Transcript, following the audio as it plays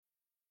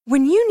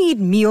When you need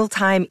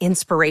mealtime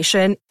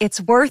inspiration,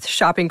 it's worth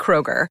shopping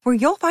Kroger, where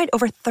you'll find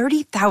over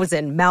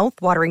 30,000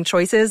 mouth-watering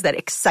choices that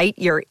excite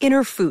your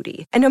inner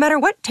foodie. And no matter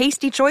what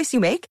tasty choice you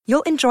make,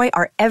 you'll enjoy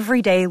our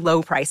everyday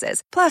low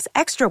prices, plus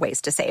extra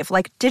ways to save,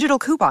 like digital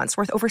coupons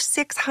worth over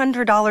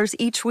 $600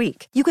 each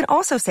week. You can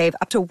also save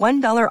up to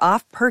 $1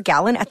 off per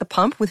gallon at the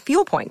pump with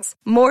fuel points.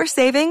 More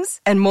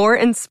savings and more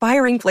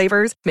inspiring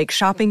flavors make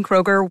shopping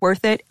Kroger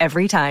worth it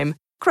every time.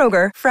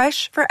 Kroger,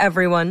 fresh for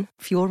everyone.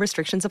 Fuel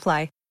restrictions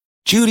apply.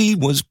 Judy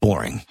was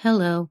boring.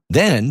 Hello.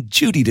 Then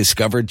Judy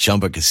discovered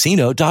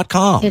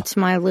ChumbaCasino.com. It's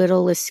my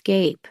little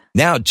escape.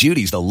 Now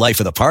Judy's the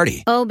life of the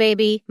party. Oh,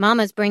 baby,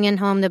 mama's bringing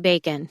home the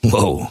bacon.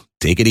 Whoa,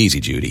 take it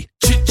easy, Judy.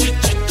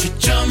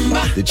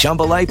 The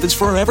Chumba life is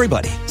for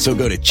everybody. So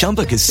go to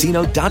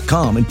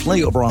ChumbaCasino.com and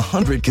play over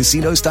 100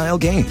 casino-style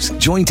games.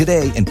 Join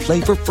today and play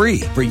for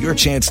free for your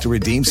chance to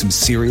redeem some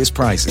serious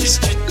prizes.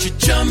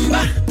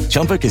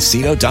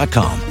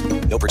 ChumbaCasino.com.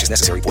 No purchase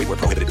necessary. Void where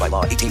prohibited by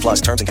law. 18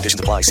 plus terms and conditions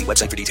apply. See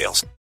website for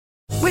details.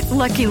 With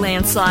Lucky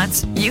Land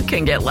Slots, you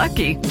can get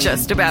lucky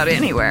just about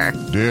anywhere.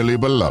 Dearly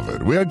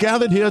beloved, we are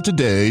gathered here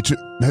today to...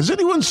 Has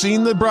anyone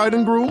seen the bride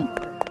and groom?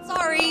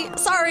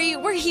 Sorry,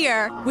 we're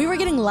here. We were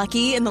getting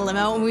lucky in the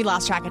limo and we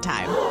lost track of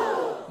time.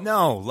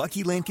 No,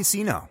 Lucky Land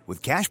Casino,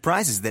 with cash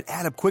prizes that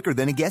add up quicker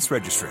than a guest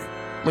registry.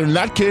 In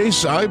that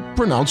case, I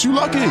pronounce you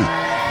lucky.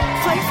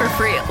 Play for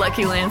free at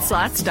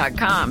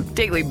LuckyLandSlots.com.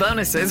 Daily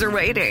bonuses are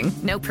waiting.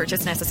 No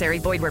purchase necessary.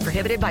 Void where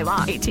prohibited by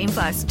law. 18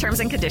 plus. Terms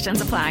and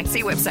conditions apply.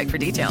 See website for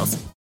details.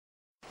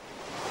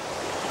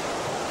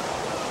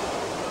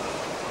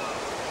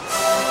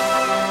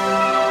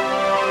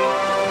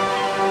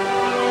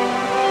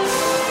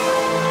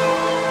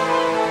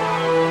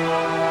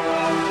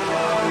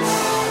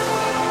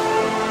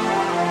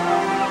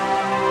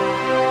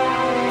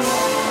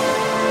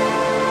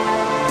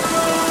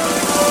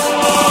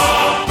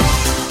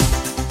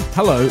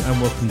 Hello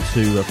and welcome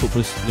to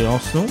Footballers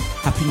Arsenal.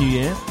 Happy New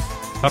Year.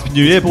 Happy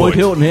New Year, Boyd boys.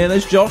 Hilton here.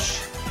 There's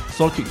Josh.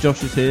 Sidekick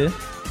Josh is here.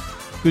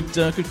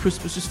 Good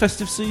Christmas, just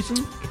festive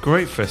season. A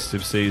great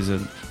festive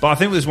season. But I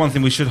think there's one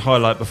thing we should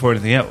highlight before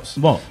anything else.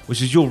 What?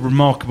 Which is your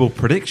remarkable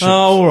predictions. Oh,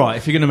 all right,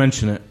 if you're going to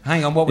mention it.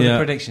 Hang on, what were the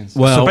predictions?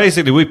 Well, so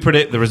basically we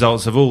predict the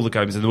results of all the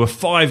games, and there were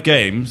 5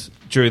 games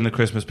during the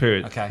Christmas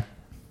period. Okay.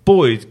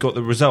 Boyd got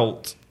the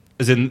result,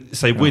 as in,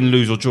 say, win,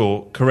 lose or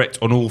draw, correct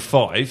on all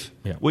 5,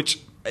 which...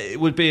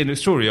 It would be an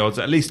extraordinary odds,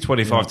 at least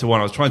 25 to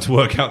 1. I was trying to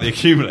work out the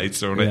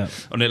accumulator on it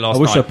last night. I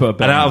wish I put a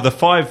bet and out on. of the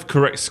 5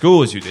 correct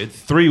scores you did,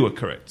 3 were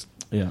correct.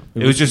 Yeah,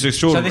 it was just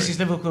extraordinary. So this is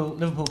Liverpool,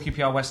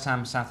 QPR, West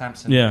Ham,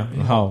 Southampton. Yeah,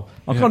 Hull.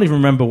 I can't even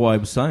remember what I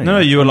was saying. No,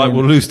 you were like,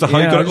 we'll lose to Hull.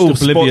 Yeah, you got it all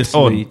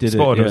obliviously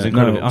spot on. It was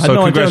incredible. I had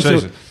no idea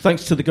until,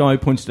 thanks to the guy who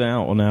pointed it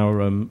out on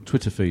our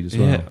Twitter feed as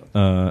well.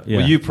 Well,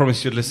 you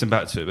promised you'd listen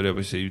back to it, but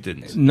obviously you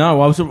didn't.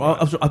 No,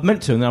 I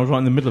meant to, and I was right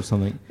in the middle of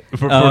something.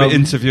 Probably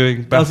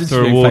interviewing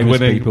BAFTA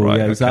award-winning people.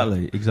 Right,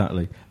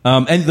 exactly.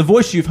 And the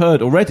voice you've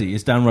heard already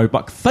is Dan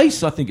Roebuck.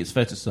 Face, I think it's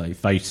fair to say,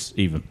 face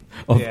even,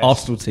 of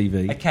Arsenal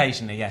TV.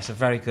 Occasionally, yes. A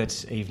very good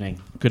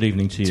evening. Good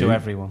evening to you. To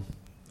everyone.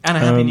 And a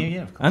Happy New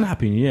Year, of course. And a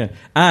Happy New Year.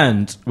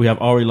 And we have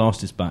Ari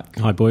Last is back.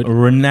 Hi, Boyd. A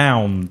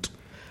renowned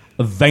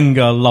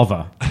Wenger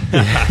lover.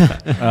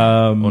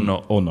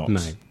 Or not.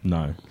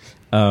 No.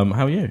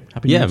 How are you?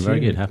 Happy New Year. Very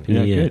good. Happy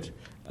New Year. Good.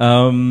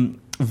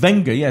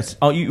 Wenger, yes.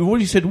 You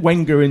already said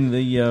Wenger in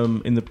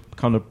the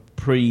kind of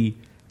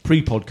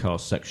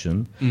pre-podcast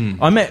section.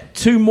 I met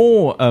 2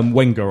 more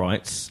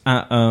Wengerites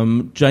at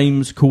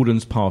James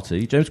Corden's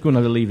party. James Corden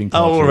had a leaving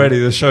party. Oh, already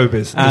the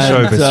showbiz.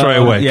 Straight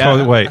away.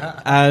 Can't wait.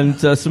 And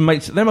some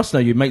mates, they must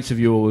know you, mates of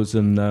yours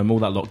and all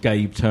that lot,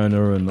 Gabe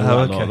Turner and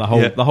all that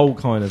lot, the whole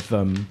kind of...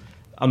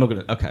 I'm not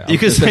going to... Okay. You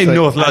could say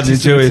North London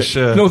Jewish...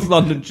 North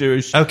London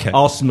Jewish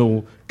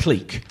Arsenal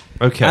clique.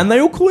 Okay. And they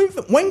all call him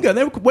Wenger.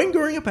 They were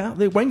Wengering about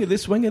the Wenger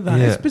this, Wenger that.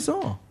 Yeah. It's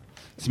bizarre.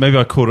 So maybe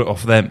I called it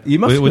off them.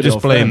 We'll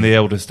just blame the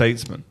elder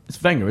statesman.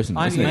 It's Wenger, isn't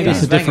it?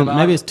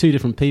 Maybe it's 2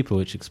 different people,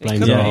 which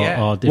explains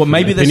our different Well,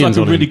 maybe there's like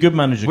a really good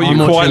manager. Well,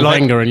 you're quite like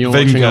Wenger and you're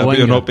Wenger, watching but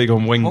you're not big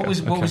on Wenger.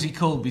 What was he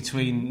called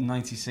between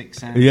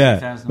 96 and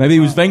 2000? Maybe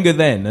he was Wenger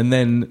then, and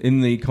then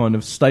in the kind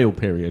of stale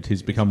period,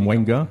 he's become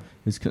Wenger.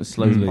 He's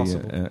slowly...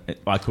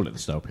 I call it the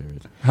stale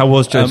period. How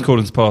was James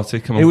Corden's party?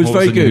 Come on, it was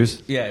very good.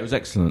 News? Yeah, it was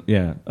excellent.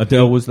 Yeah,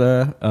 Adele was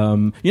there.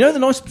 You know the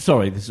nice...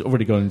 Sorry, this has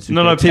already gone into...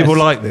 No, people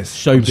like this.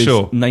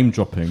 Showbiz name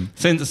dropping.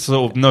 Since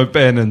sort of no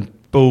Ben and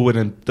Baldwin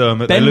and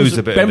Dermot, they lose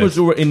a bit. Ben was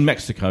in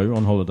Mexico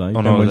on holiday.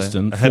 Ben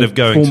Winston, ahead of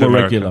going to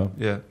America. Regular.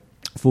 Yeah.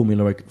 Former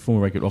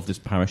regular of this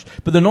parish.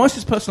 But the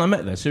nicest person I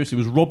met there, seriously,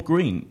 was Rob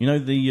Green. You know,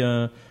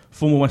 the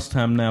former West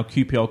Ham, now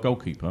QPR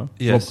goalkeeper,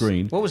 Rob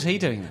Green. What was he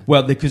doing then?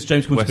 Well, because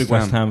James Corden's a big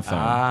West Ham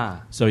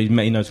fan. So he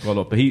knows quite a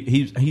lot. But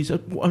he's a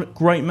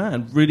great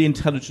man, really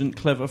intelligent,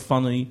 clever,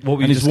 funny. What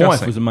were you and his discussing?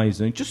 wife was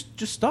amazing.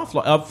 Just stuff.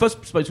 Like I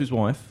first spoke to his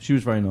wife. She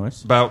was very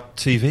nice. About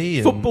TV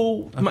and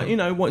football, you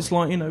know, what it's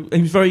like, you know.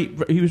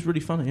 He was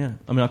really funny, yeah.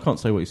 I mean, I can't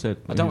say what he said.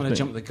 I don't want to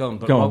jump the gun,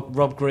 but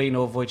Rob Green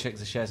or Wojciech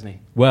Szczesny?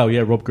 Well,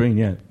 yeah, Rob Green,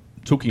 yeah.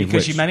 talking because of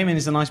which, you met him and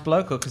he's a nice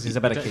bloke, or because he's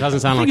a better keeper? It doesn't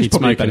sound like he'd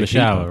smoke in the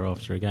shower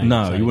after a game.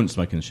 No, so. he wouldn't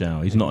smoke in the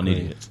shower. He's not an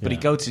idiot. But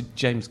he'd go to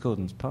James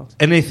Gordon's party.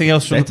 Anything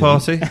else from the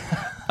party?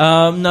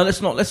 No,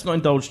 let's not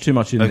indulge too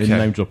much in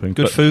name dropping.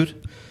 Good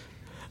food?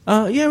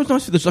 Yeah, it was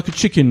nice. There's like a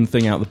chicken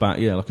thing out the back.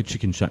 Yeah, like a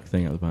chicken shack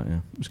thing out the back. Yeah,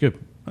 it was good.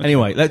 Okay.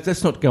 Anyway,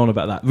 let's not go on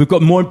about that. We've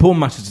got more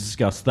important matters to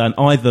discuss than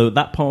either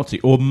that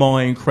party or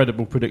my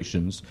incredible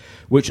predictions,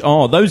 which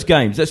are those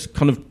games. That's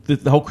kind of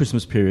the whole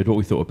Christmas period, what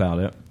we thought about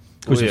it.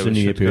 Christmas and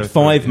New Year period.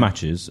 5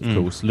 matches, of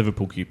course.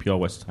 Liverpool, QPR,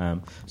 West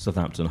Ham,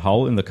 Southampton,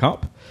 Hull in the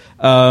Cup.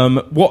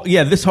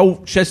 This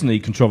whole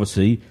Chesney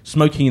controversy,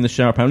 smoking in the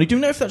shower apparently. Do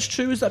you know if that's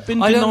true? Has that been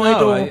denied?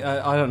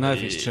 I don't know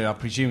if it's true. I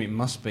presume it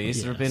must be.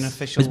 Has there been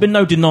official... There's been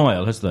no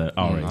denial, has there,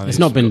 Ari? It's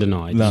not been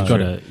denied. No.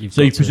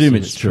 So you presume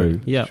it's true?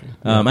 Yeah.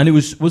 And it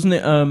was, wasn't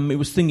it, it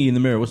was Thingy in the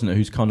Mirror, wasn't it,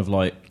 who's kind of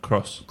like...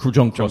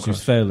 John Cross,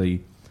 who's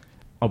fairly...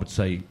 I would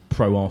say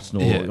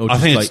pro-Arsenal. Yeah. Or I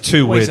think it's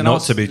too weird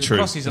not to be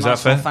true. Is that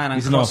fair?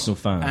 He's an Arsenal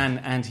fan.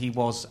 And he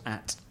was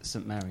at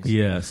St Mary's.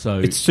 Yeah, so...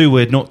 It's too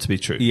weird not to be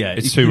true. Yeah,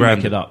 it's too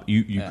random. Make it up.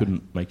 You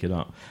couldn't make it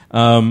up.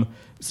 So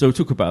we'll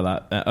talk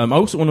about that. I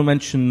also want to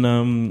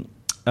mention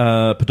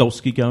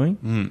Podolski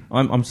going.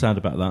 I'm sad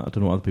about that. I don't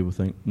know what other people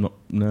think.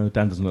 No,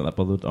 Dan doesn't look that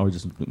bothered. I was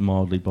just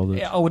mildly bothered.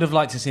 Yeah, I would have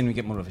liked to see him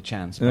get more of a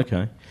chance.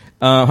 Okay.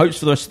 Hopes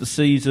for the rest of the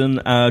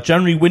season.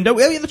 January window.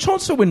 Yeah, the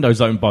transfer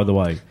window's open, by the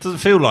way. Doesn't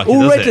feel like it,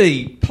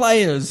 already. Does it?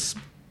 Players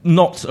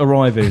not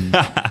arriving.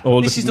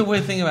 This is the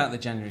weird thing about the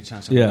January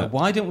transfer window.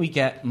 Why don't we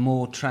get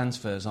more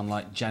transfers on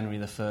like January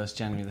the 1st,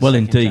 January the 2nd? Well,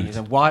 indeed.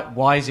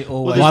 Why is it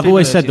always... I've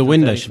always said the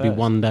window should be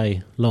 1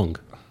 day long.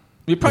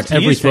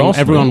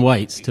 Everyone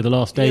waits to the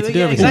last day to do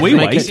everything. Exactly. We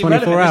wait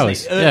 24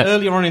 hours.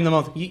 Earlier on in the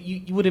month,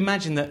 you would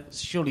imagine that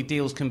surely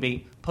deals can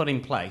be put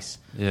in place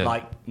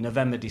like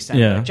November,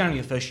 December. Yeah.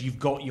 January the 1st, you've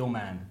got your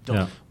man done.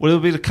 Yeah. Well, there'll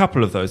be a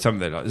couple of those,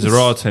 haven't they? Like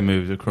Zarate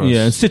moved across.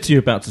 Yeah, and City are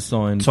about to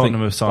sign.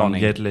 Tottenham have signed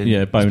Yedlin.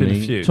 Yeah,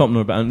 Boney. Tottenham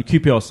are about, and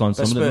QPR signed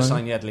some. Spurs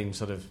signed Yedlin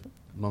sort of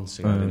months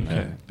ago, didn't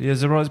they? Yeah,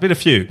 there's been a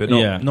few, but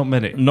not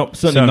many.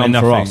 Certainly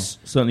none for us.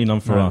 Certainly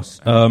none for us.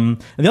 And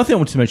the other thing I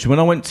wanted to mention, when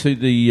I went to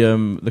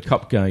the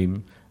Cup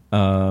game...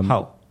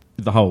 Hull.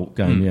 The Hull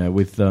game,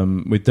 with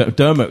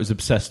Dermot was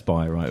obsessed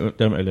by, right?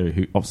 Dermot O'Leary,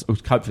 who was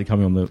hopefully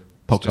coming on the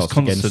podcast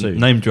again soon.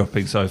 Name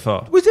dropping so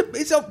far.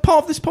 It's a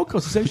part of this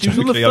podcast,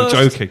 essentially. I'm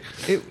joking.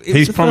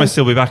 He's promised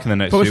he'll be back in the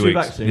next few weeks.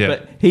 Back soon,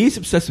 but he's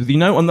obsessed with,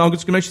 and I'm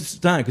just going to mention this to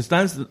Dan, because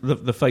Dan's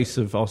the face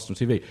of Arsenal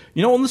TV.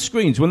 You know, on the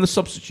screens, when the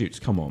substitutes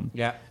come on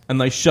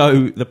and they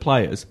show the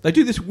players, they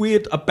do this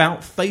weird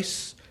about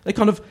face. They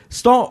kind of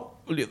start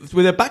with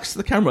their backs to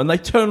the camera and they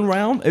turn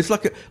around. It's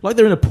like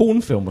they're in a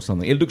porn film or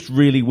something. It looks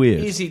really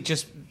weird. Is it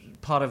just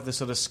part of the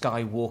sort of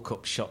Sky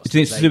walk-up shots?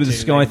 It's to do with the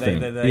Sky thing.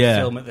 They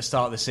film at the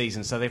start of the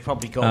season, so they've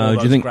probably got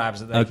all those grabs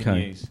that they can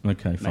use.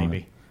 Okay, fine.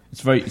 Maybe.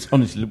 It's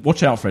honestly,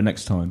 watch out for it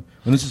next time.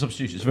 When there's a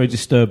substitution, it's a very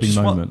disturbing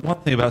moment. One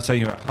thing about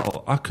saying about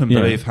Hull, I couldn't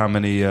believe how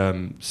many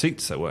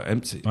seats there were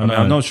empty. I mean,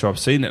 I'm not sure I've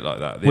seen it like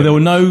that. Well, there were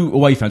no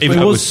away fans. Even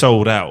though it was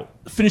sold out.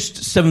 Finished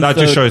 7th. That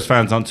just shows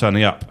fans aren't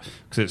turning up,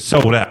 because it's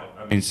sold out.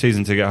 I mean,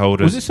 season ticket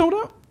holders. Was it sold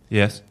out?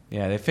 Yes.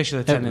 Yeah, the official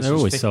attendance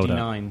was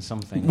 59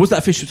 something. Was that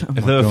official?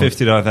 If there were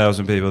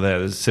 59,000 people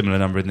there's a similar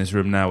number in this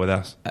room now with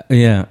us.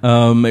 It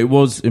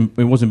was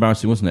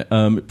embarrassing, wasn't it?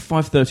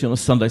 5:30 on a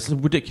Sunday. It's a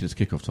ridiculous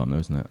kickoff time, though,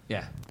 isn't it?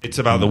 Yeah. It's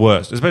about the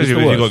worst, especially if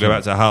you've got to go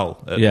back to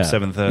Hull at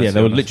 7:30. Yeah,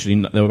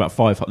 there were about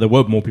 5. There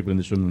were more people in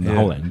this room than the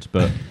whole end,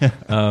 but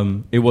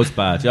it was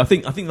bad. Yeah, I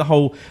think the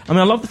whole. I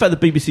mean, I love the fact that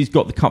BBC's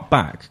got the cup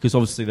back, because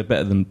obviously they're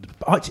better than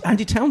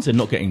Andy Townsend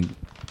not getting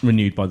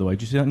renewed, by the way.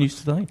 Did you see that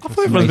news today? I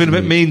thought everyone's been a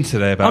bit mean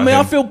today about him.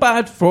 I feel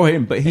bad for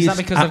him, but he's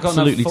absolutely terrible. Is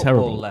that because they've got no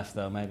football left,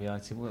 though, maybe?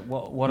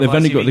 What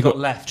they've got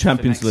left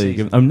Champions League.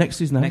 Season? Next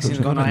season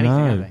they've got anything,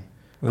 have they?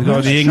 They've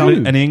got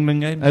any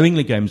England games?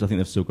 England games, I think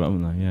they've still got,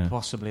 haven't they? Yeah.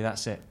 Possibly,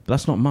 that's it. But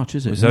that's not much,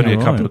 is it? There's only a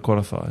couple of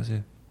qualifiers, yeah.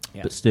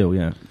 But still,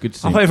 good to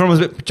see. I thought everyone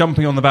was a bit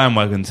jumping on the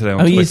bandwagon today on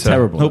Twitter. He's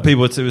terrible. I thought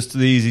people it was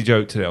the easy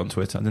joke today on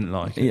Twitter. I didn't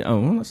like it. Yeah,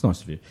 well, that's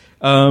nice of you.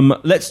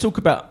 Let's talk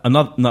about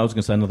another. No, I was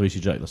going to say another easy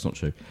joke. That's not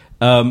true.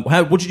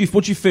 What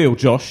did you feel,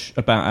 Josh,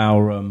 about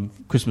our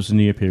Christmas and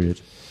New Year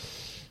period?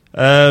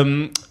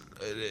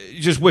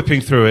 Just whipping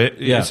through it.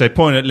 Yeah. You say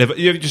point at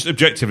Liverpool. You just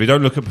objectively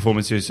don't look at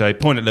performances. You say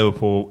point at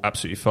Liverpool,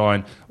 absolutely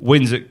fine.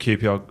 Wins at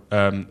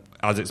QPR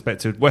as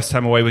expected. West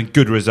Ham away win,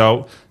 good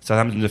result.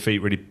 Southampton defeat,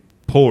 really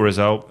poor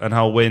result, and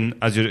Hull win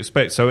as you'd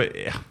expect. So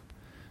it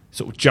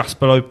sort of just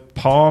below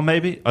par,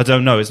 maybe. I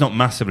don't know. It's not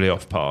massively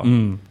off par.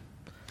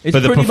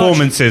 But the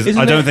performances,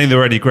 I don't think there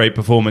were any great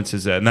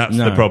performances there, and that's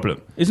the problem.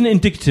 Isn't it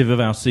indicative of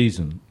our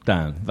season,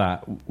 Dan,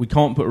 that we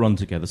can't put a run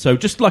together? So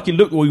just like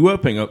we were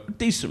putting a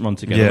decent run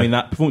together. Yeah. I mean,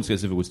 that performance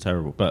against Liverpool was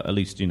terrible, but at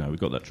least, we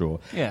got that draw.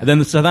 Yeah. And then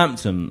the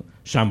Southampton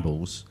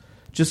shambles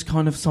just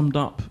kind of summed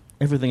up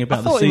everything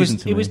about the season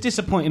to me. It was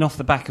disappointing off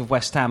the back of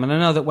West Ham, and I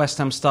know that West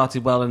Ham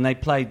started well and they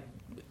played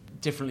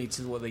differently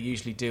to what they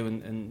usually do,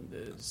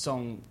 and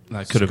Song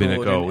that could have been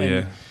a goal.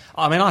 Yeah,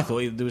 I mean, I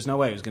thought there was no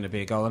way it was going to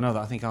be a goal. I know that.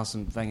 I think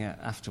Arsene Wenger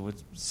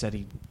afterwards said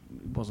he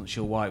wasn't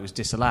sure why it was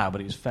disallowed, but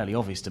it was fairly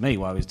obvious to me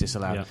why it was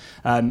disallowed.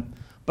 Yeah.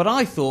 But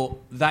I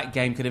thought that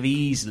game could have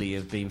easily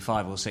have been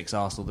 5 or 6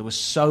 Arsenal. There were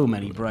so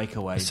many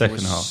breakaways. There were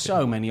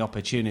so many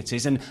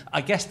opportunities. And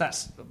I guess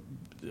that's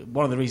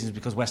one of the reasons,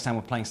 because West Ham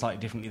were playing slightly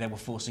differently. They were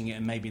forcing it,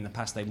 and maybe in the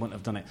past they wouldn't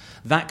have done it.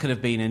 That could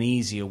have been an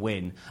easier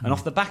win. And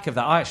off the back of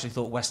that, I actually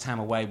thought West Ham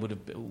away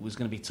was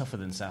going to be tougher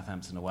than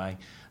Southampton away.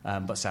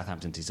 But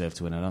Southampton deserved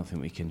to win. I don't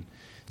think we can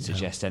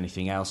suggest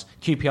anything else.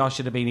 QPR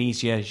should have been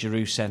easier.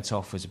 Giroud sent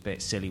off was a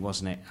bit silly,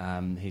 wasn't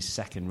it? His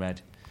second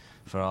red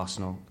for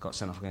Arsenal, got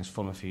sent off against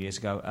Fulham a few years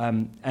ago.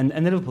 And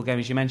the Liverpool game,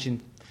 as you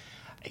mentioned,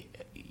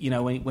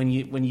 when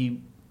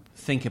you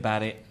think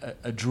about it,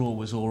 a draw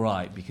was all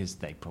right because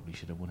they probably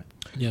should have won it.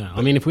 Yeah,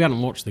 I mean, if we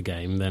hadn't watched the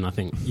game, then I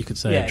think you could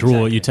say a draw,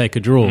 exactly. You take a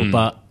draw,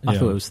 but I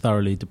thought it was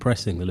thoroughly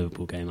depressing, the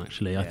Liverpool game,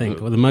 actually. I think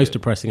the most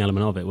depressing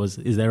element of it was,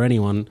 is there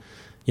anyone,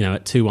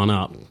 at 2-1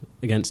 up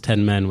against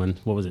 10 men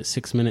when,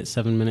 6 minutes,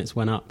 7 minutes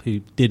went up, who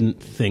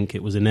didn't think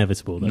it was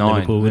inevitable that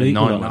Liverpool would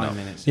equalise? 9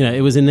 minutes.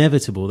 It was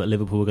inevitable that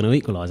Liverpool were going to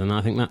equalise, and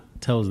I think that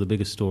tells the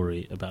biggest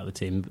story about the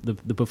team.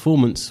 The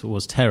performance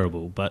was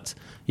terrible, but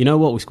you know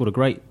what? We scored a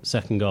great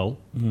second goal,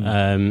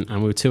 and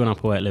we were 2-1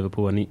 up away at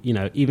Liverpool, and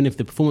even if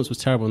the performance was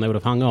terrible and they would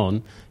have hung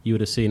on, you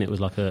would have seen it was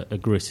like a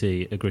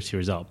gritty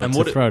result. But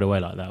to throw it away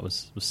like that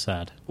was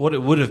sad. What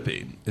it would have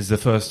been is the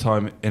first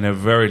time in a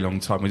very long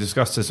time, we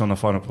discussed this on the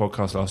final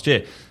podcast last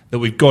year, that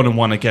we've gone and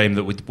won a game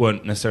that we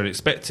weren't necessarily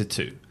expected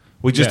to.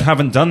 We just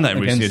haven't done that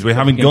in recent years. We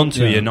haven't gone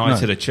to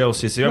United or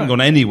Chelsea, so we haven't gone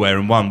anywhere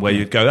and won where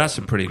you'd go, that's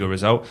a pretty good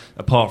result,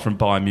 apart from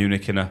Bayern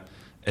Munich in a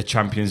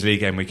Champions League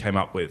game we came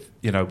up with,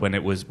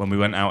 when we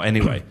went out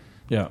anyway.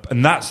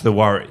 And that's the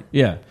worry.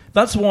 Yeah.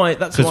 That's why we've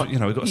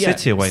got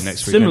City away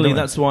next week. Similarly,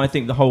 that's why I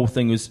think the whole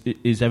thing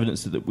is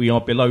evidence that we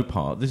are below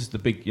par. This is the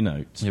big,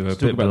 we're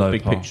talk about the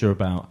big picture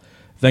about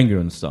Wenger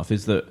and stuff,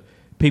 is that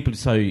people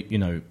say,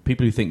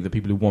 people who think that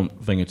people who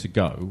want Wenger to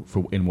go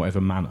in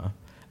whatever manner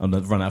and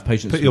they've run out of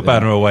patience. Put your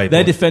banner away.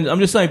 Their defense. I'm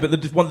just saying, but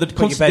the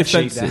constant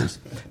defences,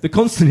 the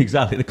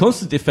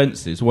constant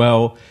defences.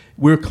 Well,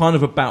 we're kind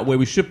of about where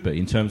we should be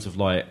in terms of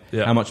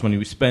how much money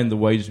we spend, the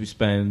wages we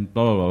spend,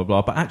 blah blah blah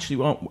blah. But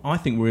actually, I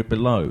think we're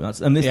below. This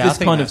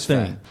kind of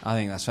thing. I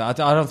think that's fair. I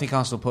don't think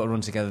Arsenal put a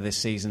run together this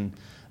season.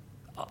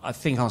 I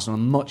think Arsenal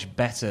are much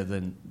better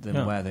than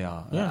where they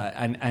are,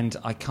 and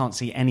I can't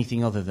see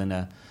anything other than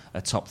a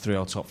top 3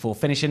 or top 4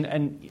 finish.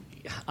 And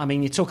I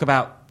mean, you talk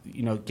about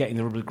getting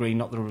the rubber green,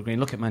 not the rubber green.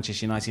 Look at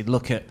Manchester United.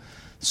 Look at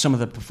some of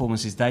the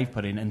performances they've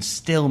put in and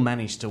still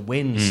managed to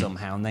win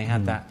somehow. And they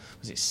had that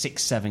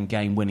 6-7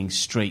 game winning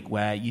streak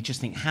where you just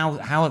think, how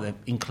are they,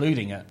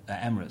 including at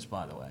Emirates,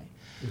 by the way,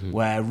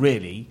 where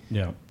really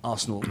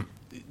Arsenal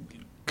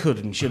could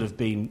and should have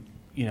been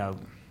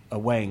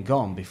away and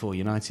gone before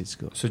United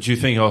scored. So do you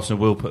think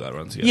Arsenal will put that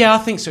run together? Yeah, I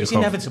think so. It's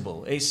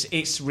inevitable.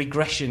 It's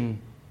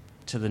regression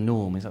to the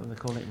norm. Is that what they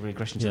call it?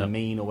 Regression to the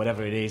mean, or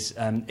whatever it is.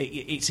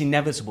 It's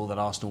inevitable that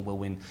Arsenal will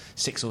win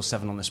 6 or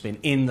 7 on the spin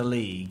in the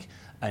league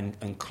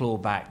and claw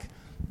back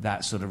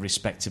that sort of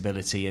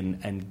respectability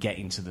and get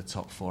into the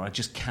top 4. I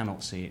just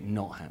cannot see it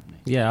not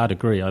happening. Yeah, I'd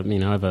agree. I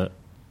mean, however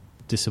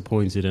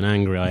disappointed and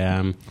angry I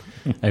am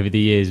over the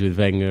years with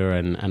Wenger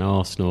and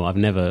Arsenal, I'd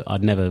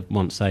never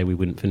once say we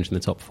wouldn't finish in the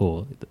top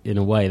 4. In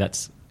a way,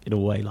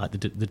 like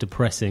the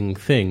depressing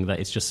thing that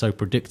it's just so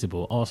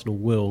predictable. Arsenal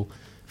will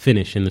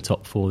finish in the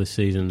top 4 this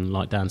season.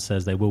 Like Dan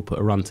says, they will put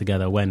a run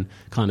together when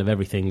kind of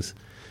everything's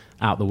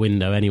out the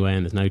window anyway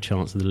and there's no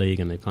chance of the league,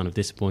 and they've kind of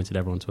disappointed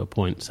everyone to a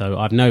point. So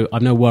I've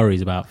no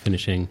worries about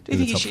finishing in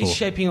the top 4. Do you think it's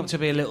shaping up to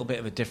be a little bit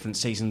of a different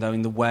season, though,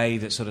 in the way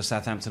that sort of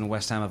Southampton and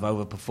West Ham have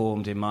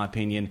overperformed, in my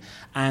opinion,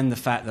 and the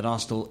fact that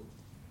Arsenal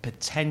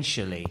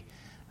potentially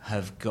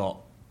have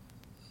got,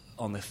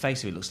 on the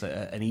face of it, looks like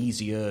an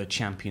easier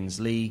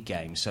Champions League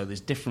game. So there's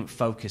different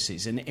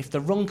focuses, and if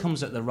the run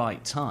comes at the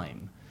right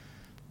time,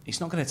 it's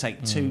not going to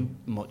take too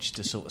much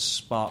to sort of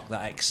spark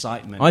that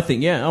excitement. I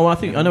think, I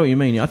know what you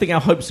mean. I think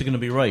our hopes are going to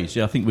be raised.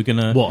 Yeah, I think we're going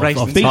to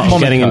beat Monaco.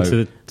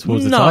 Getting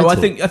towards the title. I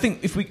think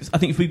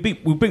if we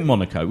beat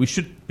Monaco, we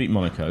should beat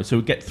Monaco. So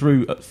we get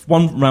through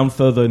one round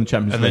further in the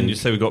Champions League. And then you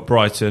say we've got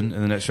Brighton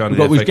in the next round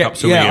of the FA Cup.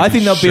 So I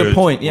think there'll be a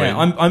point. Yeah,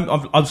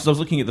 I was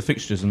looking at the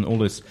fixtures and all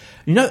this.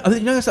 I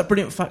think that's that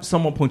brilliant fact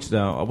someone pointed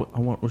out. I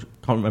can't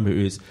remember who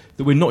it is,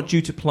 that we're not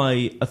due to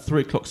play a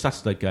 3:00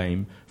 Saturday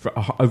game for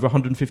over a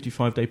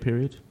 155-day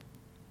period.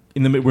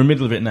 We're in the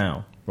middle of it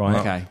now, right?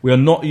 Okay. We are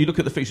not. You look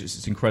at the fixtures;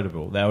 it's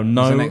incredible. There are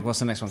no. What's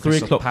the next one?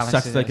 3:00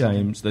 Saturday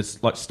games.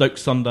 There's like Stoke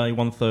Sunday,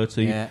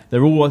 1:30. Yeah.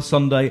 They're all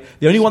Sunday.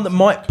 The only one that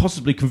might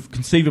possibly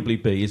conceivably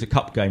be is a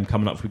cup game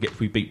coming up if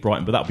we beat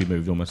Brighton, but that'll be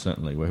moved almost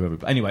certainly.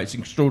 But anyway, it's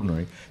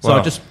extraordinary. So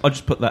I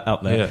just put that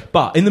out there. Yeah.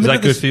 But in the middle,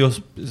 is that good for you?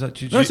 Is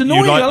that no, it's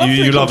annoying.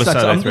 You love a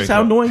Saturday. That's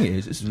how annoying it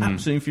is. It's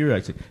absolutely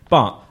infuriating.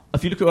 But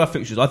if you look at our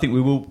fixtures, I think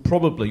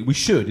we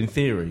should, in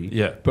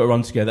theory, put a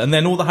run together, and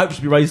then all the hopes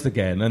will be raised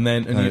again, and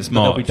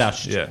they'll be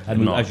dashed. Yeah,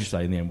 and as you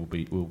say, in the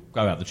end, we'll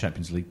go out the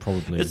Champions League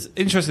probably. It's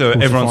interesting though.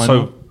 Everyone's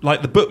so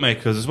like the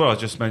bookmakers as well. I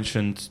just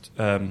mentioned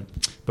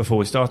before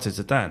we started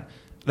to Dan.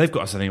 they've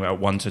got us, I think, about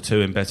 1 to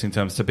 2 in betting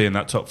terms to be in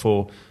that top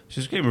 4, which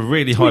is getting a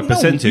really high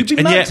percentage. You'd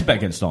be mad to bet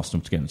against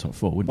Arsenal to get in the top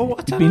 4, wouldn't you?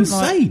 It'd be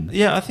insane.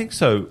 Yeah, I think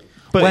so.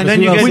 But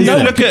then you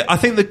look at, I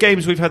think the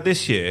games we've had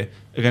this year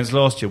against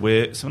last year,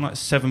 we're something like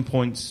 7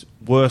 points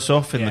worse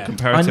off in the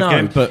comparative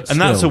game,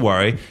 and that's a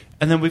worry.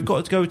 And then we've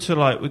got to go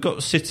to we've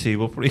got City.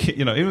 We'll probably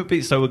even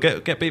beat we'll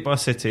get beat by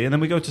City, and then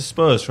we go to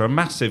Spurs for a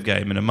massive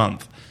game in a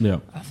month.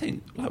 Yeah, I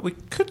think we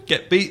could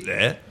get beat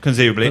there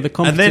conceivably,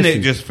 and then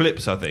it just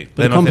flips. I think.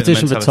 But the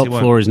competition for top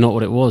 4 is not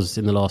what it was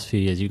in the last few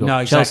years. You've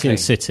got Chelsea and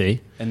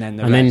City, and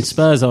then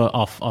Spurs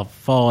are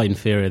far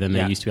inferior than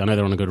they used to be. I know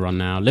they're on a good run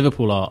now.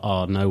 Liverpool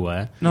are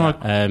nowhere. No,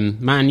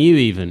 Man U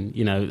even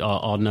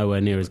are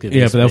nowhere near as good.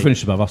 Yeah, but they'll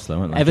finish above us though,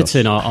 won't they?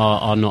 Everton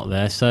are not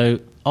there.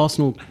 So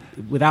Arsenal,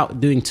 without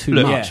doing too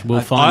much,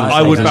 will find.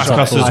 I would back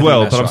us as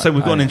well, but I'm saying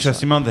we've got an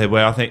interesting month here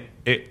where I think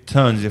it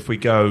turns if we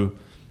go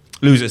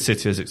lose at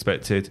City as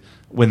expected,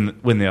 win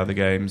the other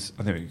games.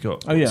 I think we've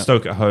got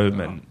Stoke at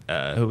home and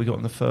who have we got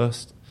on the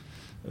 1st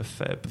of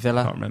Feb?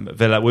 Villa. I can't remember.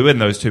 Villa. We win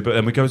those 2, but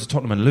then we go to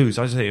Tottenham and lose.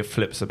 I just think it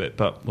flips a bit,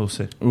 but we'll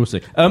see. We'll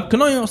see.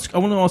 Can I ask? I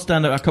want to ask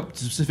Dan a couple of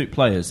specific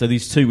players. So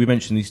these 2 we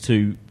mentioned, these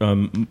 2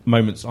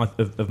 moments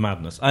of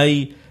madness.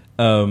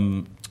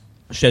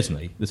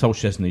 Szczesny, this whole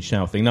Szczesny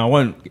Shaw thing. Now I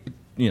won't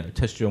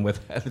test you on whether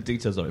the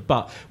details of it,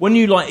 but when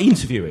you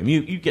interview him,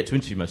 you get to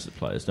interview most of the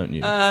players, don't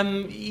you?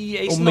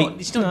 It's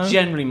not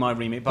generally my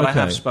remit, but I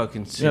have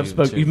spoken to.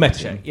 You've met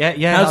him,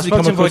 yeah. How does he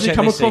come across? Does he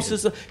come across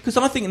as because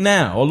I think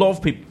now a lot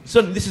of people.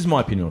 Certainly, this is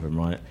my opinion of him.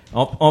 Right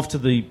after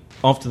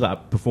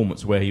that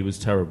performance where he was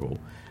terrible.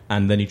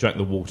 And then he drank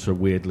the water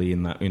weirdly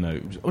in that,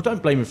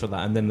 don't blame him for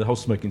that. And then the whole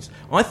smoking.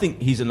 I think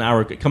he's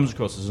comes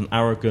across as an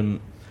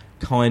arrogant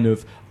kind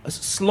of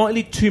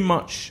slightly too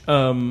much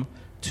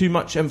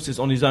emphasis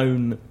on his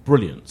own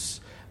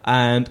brilliance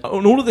and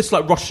on all of this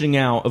rushing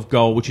out of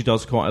goal, which he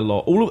does quite a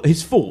lot. All of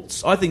his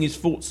faults, I think his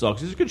faults are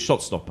because he's a good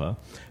shot stopper,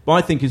 but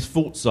I think his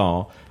faults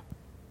are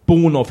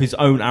born of his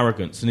own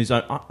arrogance and his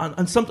own.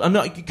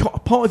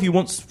 Part of you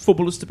wants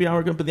footballers to be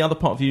arrogant, but the other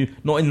part of you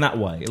not in that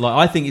way.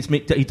 I think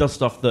he does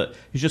stuff that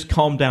he's just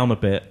calm down a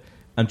bit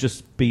and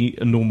just be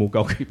a normal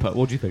goalkeeper.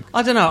 What do you think?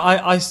 I don't know.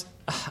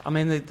 I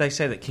mean, they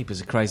say that keepers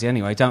are crazy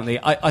anyway, don't they?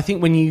 I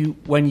think when you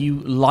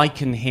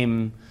liken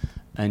him,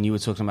 and you were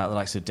talking about the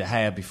likes of De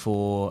Gea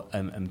before,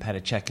 and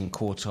Petr Cech and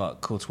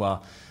Courtois,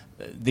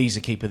 these are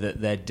keepers that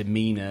their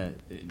demeanour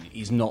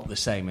is not the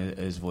same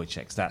as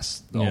Wojciech's.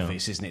 That's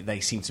obvious, isn't it?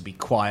 They seem to be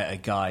quieter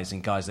guys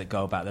and guys that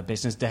go about their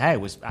business. De Gea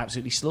was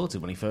absolutely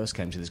slaughtered when he first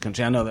came to this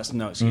country. I know that's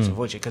no excuse for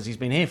Wojciech because he's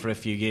been here for a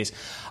few years.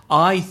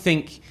 I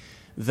think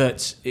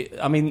that,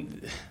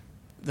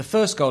 the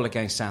first goal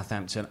against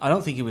Southampton, I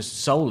don't think he was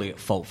solely at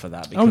fault for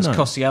that because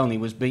Koscielny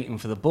was beaten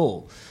for the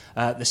ball.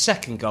 The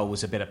second goal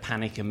was a bit of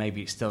panic and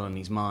maybe it's still on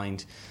his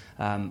mind.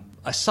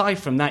 Aside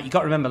from that, you've got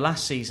to remember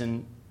last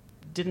season,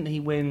 didn't he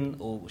win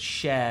or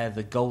share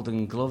the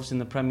Golden Gloves in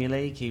the Premier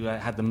League? He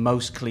had the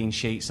most clean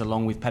sheets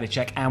along with Petr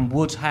Cech and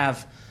would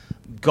have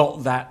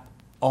got that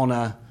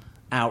honour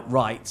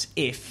outright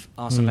if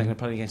Arsenal were going to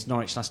play against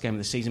Norwich last game of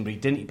the season, but he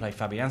didn't. He played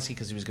Fabianski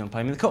because he was going to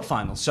play him in the cup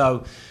final.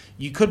 So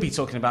you could be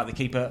talking about the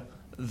keeper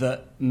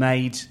that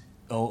made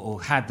or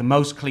had the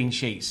most clean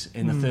sheets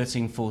in the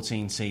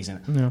 13-14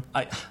 season.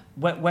 Yeah.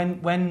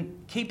 When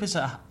keepers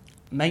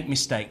make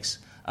mistakes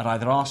at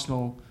either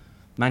Arsenal,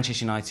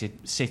 Manchester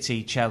United,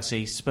 City,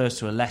 Chelsea, Spurs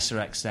to a lesser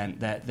extent,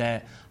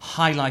 they're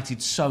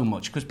highlighted so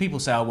much because people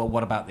say, "Oh well,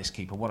 what about this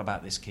keeper? What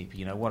about this keeper?"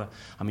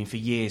 For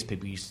years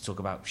people used to talk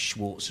about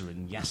Schwarzer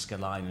and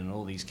Jaskalainen and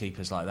all these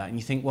keepers like that, and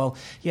you think, well,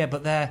 yeah,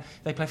 but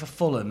they play for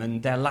Fulham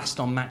and they're last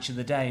on Match of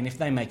the Day, and if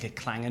they make a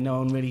clanger, no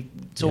one really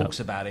talks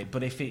about it.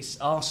 But if it's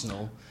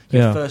Arsenal,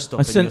 you're first up.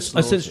 I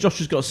sense Josh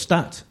has got a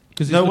stat.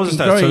 No, it wasn't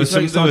that.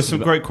 So there were some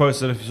great quotes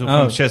from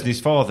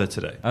Szczesny's father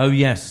today. Oh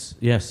yes.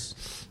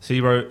 So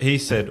he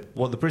said,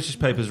 what the British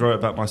papers wrote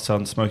about my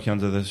son smoking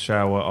under the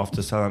shower after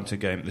the Southampton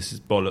game, this is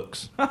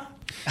bollocks.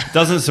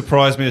 Doesn't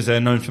surprise me as they're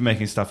known for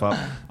making stuff up.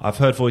 I've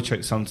heard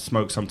Wojciech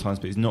smoke sometimes,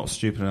 but he's not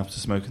stupid enough to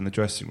smoke in the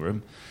dressing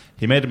room.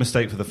 He made a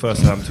mistake for the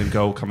first Southampton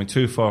goal, coming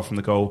too far from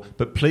the goal.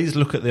 But please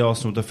look at the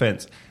Arsenal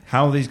defence.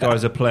 How these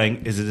guys are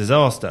playing is a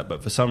disaster,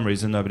 but for some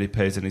reason nobody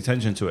pays any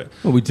attention to it.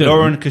 Well, we do.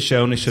 Lauren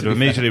Koscielny should have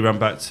immediately run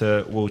back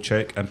to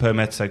Wojciech, and Per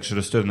Mertesacker should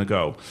have stood in the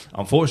goal.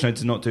 Unfortunately,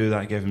 did not do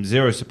that. Gave him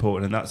zero support,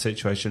 and in that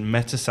situation,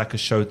 Mertesacker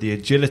showed the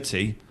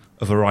agility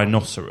of a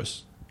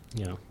rhinoceros.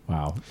 Yeah.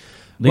 Wow.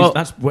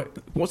 That's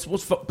brilliant. What's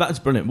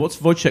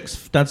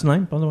Wojciech's dad's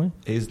name, by the way?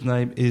 His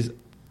name is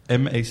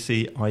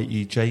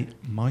Maciej,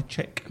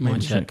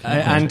 Mychek.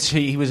 And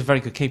he was a very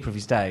good keeper of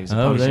his day. He was a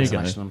Polish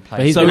international and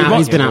played. But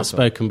he's been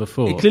outspoken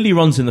before. It clearly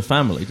runs in the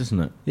family, doesn't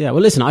it? Yeah,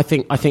 well, listen, I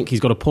think he's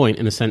got a point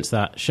in the sense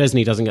that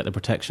Szczesny doesn't get the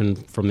protection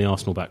from the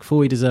Arsenal back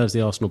four he deserves.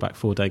 The Arsenal back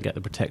four don't get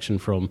the protection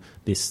from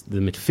the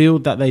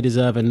midfield that they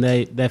deserve, and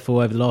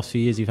therefore, over the last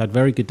few years, you've had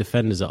very good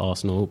defenders at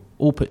Arsenal,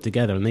 all put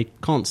together, and they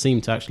can't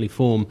seem to actually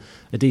form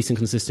a decent,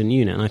 consistent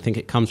unit. And I think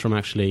it comes from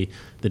actually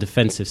the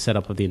defensive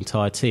setup of the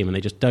entire team, and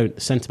they just don't.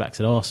 The centre-backs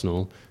at Arsenal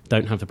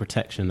don't have the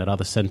protection that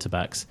other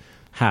centre-backs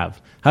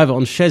have. However,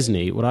 on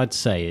Szczesny, what I'd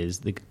say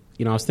is,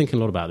 I was thinking a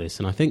lot about this,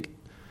 and I think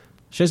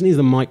Szczesny is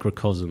the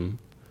microcosm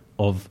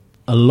of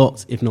a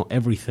lot, if not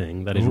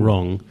everything, that is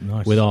wrong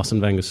with Arsene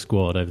Wenger's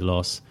squad over the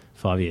last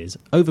 5 years.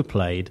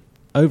 Overplayed,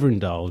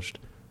 overindulged,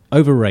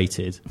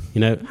 overrated.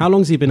 How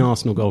long has he been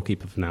Arsenal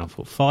goalkeeper for now?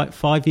 For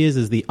 5 years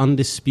as the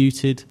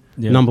undisputed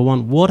number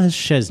one. What has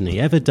Szczesny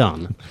ever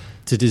done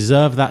to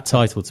deserve that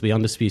title, to be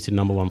undisputed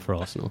number one for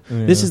Arsenal?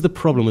 Yeah. This is the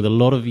problem with a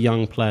lot of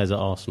young players at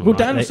Arsenal. Well,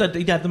 Dan said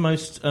he had the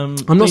most. I'm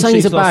not saying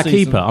he's a bad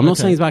keeper. I'm not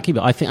saying he's a bad keeper.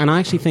 I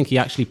actually think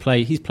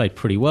he's played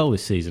pretty well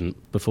this season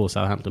before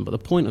Southampton. But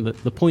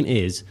the point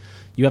is,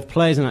 you have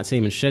players in that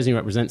team, and Szczesny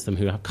represents them,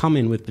 who have come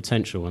in with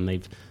potential, and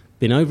they've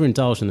been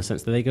overindulged in the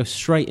sense that they go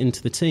straight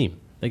into the team.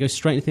 They go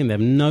straight into the team. They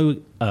have no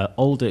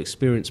older,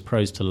 experienced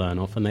pros to learn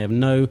off, and they have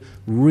no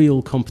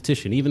real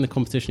competition. Even the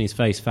competition he's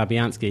faced,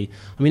 Fabianski.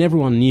 I mean,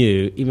 everyone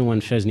knew, even when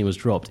Szczesny was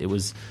dropped, it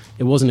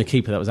wasn't a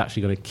keeper that was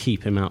actually going to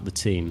keep him out the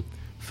team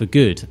for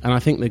good. And I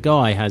think the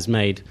guy has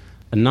made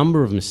a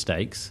number of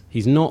mistakes.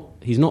 He's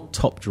not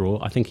top draw.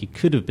 I think he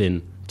could have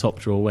been top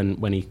draw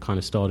when he kind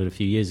of started a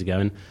few years ago,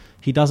 and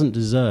he doesn't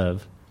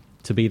deserve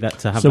to be that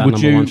to have that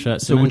number one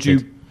shirt cemented. So would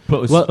you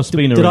put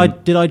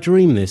Ospina did I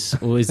dream this,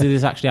 or did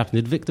this actually happen?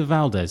 Did Victor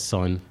Valdez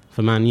sign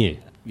for Man U?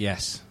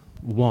 Yes.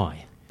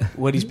 Why?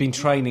 Well, he's been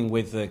training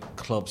with the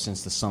club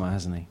since the summer,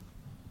 hasn't he?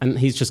 And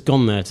he's just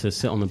gone there to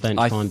sit on the bench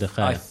behind De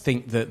Gea. I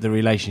think that the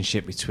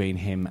relationship between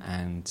him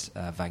and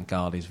Van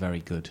Gaal is very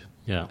good.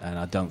 Yeah. And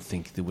I don't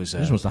think there was he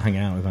just wants to hang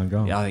out with Van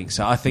Gaal. Yeah, I think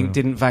so. I think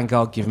didn't Van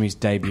Gaal give him his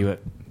debut at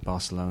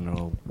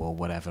Barcelona or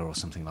whatever, or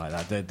something like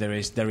that? There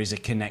is a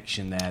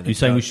connection there. You're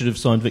saying we should have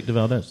signed Victor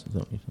Valdez? Is that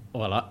what you're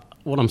saying? Well,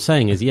 what I'm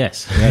saying is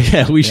yes.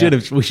 We should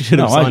have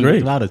signed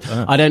Victor Valdez.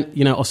 I don't.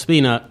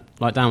 Ospina,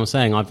 like Dan was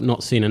saying, I've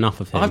not seen enough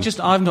of him.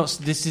 I've not.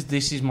 This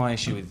is my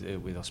issue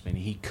with Ospina.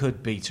 He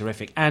could be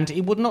terrific, and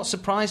it would not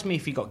surprise me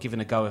if he got given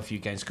a go a few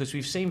games, because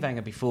we've seen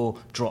Wenger before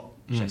drop.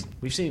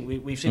 We've seen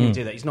him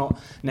do that. He's not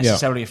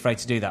necessarily afraid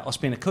to do that.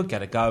 Ospina could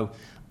get a go.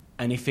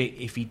 And if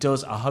he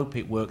does, I hope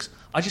it works.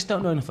 I just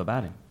don't know enough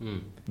about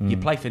him. You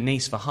play for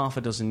Nice for half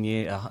a dozen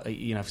years,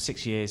 for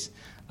 6 years.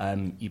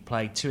 You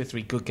play 2 or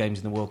 3 good games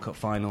in the World Cup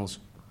finals.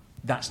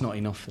 That's not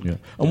enough for me.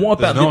 And what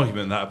about an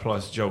argument that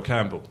applies to Joel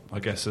Campbell,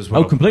 I guess, as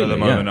well. Oh, completely. At the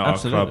moment at our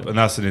absolutely. club, and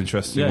that's an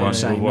interesting one.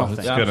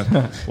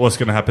 Yeah, what's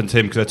going to happen to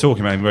him? Because they're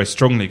talking about him very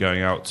strongly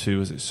going out to,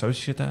 was it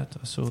Sociedad?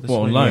 I saw this.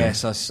 On loan?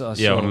 Yes, I saw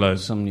on loan.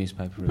 some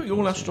newspaper. But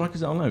all our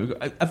strikers are on loan.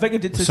 Wenger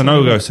did say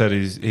Sonogo said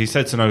he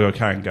said Sonogo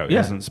can go. He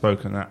hasn't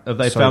spoken that. Have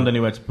they found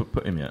anywhere to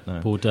put him yet? No.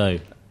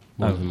 Bordeaux.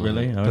 Oh,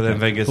 really? Okay. But then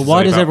Wenger's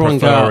why does everyone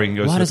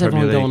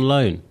go on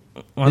loan?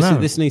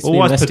 This needs to be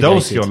investigated. Why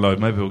is Podolski on loan?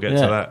 Maybe we'll get to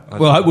that.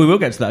 Well, we will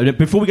get to that.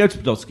 Before we go to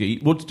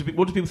Podolski, what do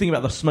people think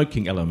about the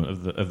smoking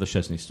element of the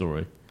Szczesny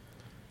story?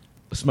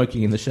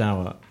 Smoking in the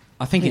shower.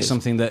 I think it's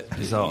something that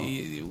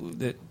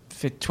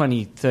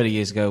 20, 30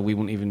 years ago we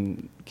wouldn't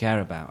even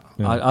care about.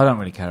 Yeah. I don't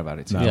really care about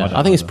it.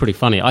 I think it's pretty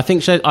funny. I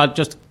think I'd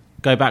just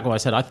go back to what I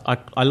said.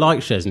 I like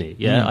Szczesny.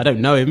 Yeah, I don't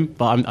know him,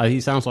 but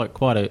he sounds like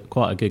quite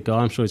a good guy.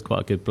 I'm sure he's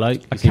quite a good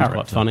bloke. He seems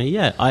quite funny.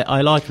 Yeah,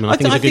 I like him. I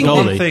think he's a good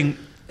goalie. One thing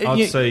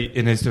I'd say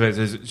in his defence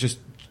is just,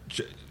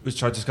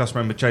 which I discussed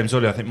with James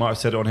Ollie, I think might have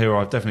said it on here,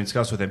 or I've definitely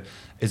discussed with him,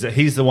 is that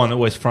he's the one that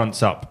always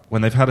fronts up.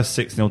 When they've had a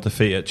 6-0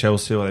 defeat at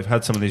Chelsea, or they've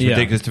had some of these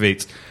ridiculous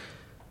defeats,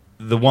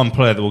 the one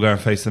player that will go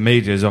and face the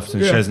media is often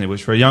Szczesny,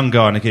 which for a young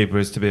guy and a keeper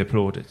is to be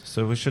applauded.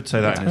 So we should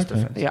say that in his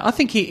defence. Yeah, I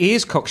think he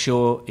is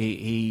cocksure.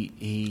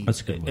 He's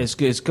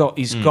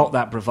got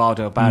that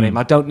bravado about him.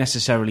 I don't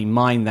necessarily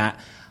mind that.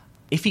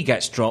 If he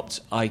gets dropped,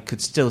 I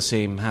could still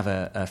see him have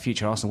a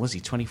future Arsenal. Was he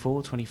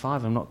 24,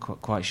 25? I'm not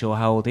quite sure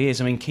how old he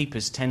is. I mean,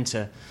 keepers tend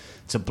to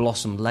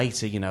blossom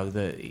later.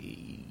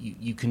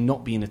 You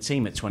cannot be in a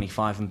team at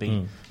 25 and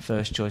be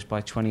first choice by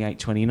 28,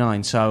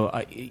 29. So,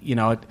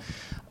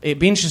 it'd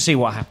be interesting to see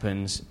what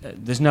happens.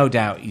 There's no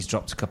doubt he's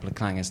dropped a couple of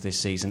clangers this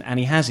season, and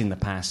he has in the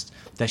past.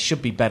 There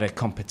should be better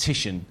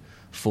competition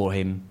for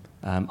him.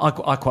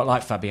 I quite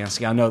like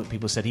Fabianski. I know that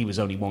people said he was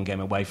only one game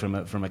away from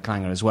a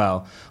clanger as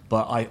well,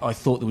 but I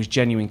thought there was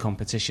genuine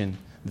competition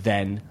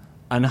then,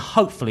 and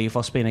hopefully if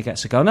Ospina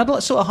gets a go,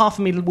 and sort of half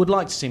of me would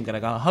like to see him get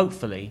a go,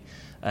 hopefully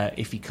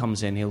if he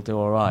comes in he'll do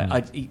all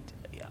right.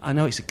 I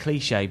know it's a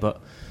cliche, but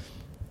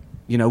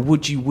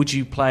would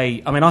you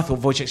play? I mean, I thought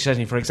Wojciech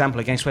Szczesny, for example,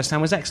 against West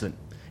Ham was excellent.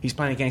 He's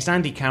playing against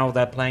Andy Carroll.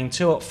 They're playing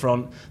 2 up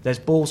front. There's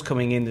balls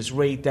coming in. There's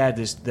Reed there.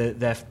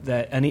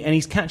 And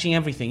he's catching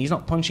everything. He's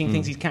not punching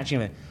things. He's catching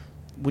everything.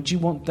 Would you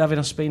want David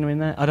Ospina in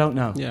there? I don't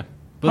know. Yeah.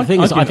 But the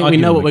thing is, I think we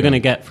know what we're going to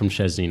get from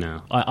Szczesny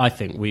now. I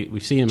think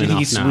we've seen him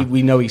enough now.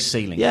 We know heis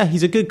ceiling. Yeah,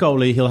 he's a good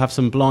goalie. He'll have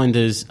some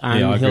blinders,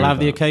 and he'll have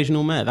the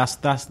occasional mare. That's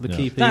the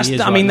key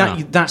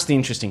thing. That's the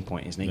interesting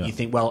point, isn't it? Yeah. You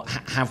think, well,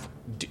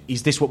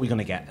 is this what we're going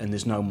to get? And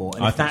there's no more.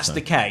 And if that's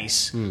the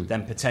case,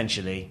 then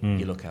potentially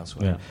you look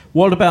elsewhere. Yeah.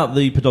 What about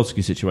the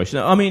Podolski situation?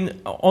 I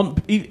mean,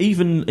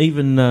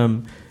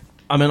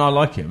 I mean, I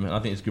like him, and I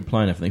think he's a good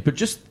player and everything. But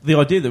just the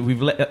idea that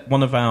we've let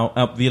one of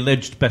the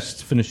alleged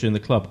best finisher in the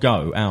club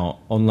go out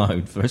on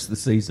loan for the rest of the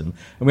season,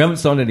 and we haven't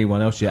signed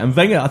anyone else yet. And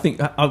Wenger, I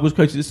think I was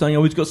quoted as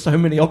saying, he's got so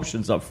many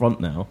options up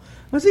front now.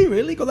 Has he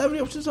really got that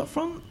many options up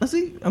front? Has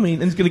he? I mean,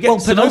 and he's going to get... Well,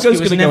 Podolski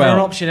was never an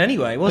option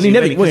anyway, was he?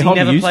 Because he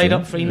never played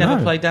up. He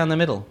never played down the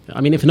middle.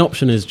 I mean, if an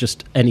option is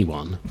just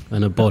anyone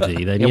and a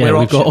body, then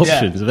we've got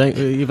options.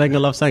 Yeah. Wenger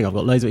loves saying, I've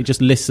got loads of... He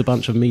just lists a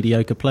bunch of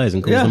mediocre players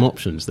and calls them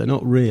options. They're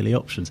not really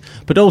options.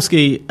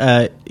 Podolski,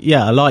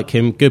 I like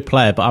him, good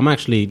player, but I'm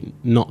actually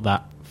not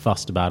that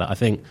fussed about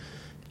it.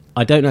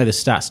 I don't know the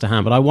stats to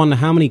hand, but I wonder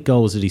how many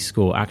goals did he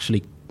score,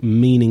 actually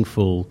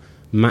meaningful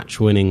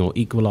match-winning or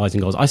equalising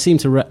goals. I seem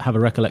to have a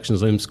recollection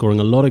of him scoring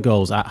a lot of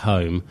goals at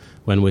home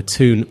when we're the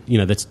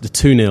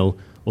 2-0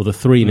 or the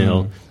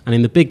 3-0, and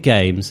in the big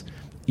games,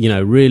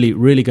 really,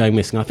 really going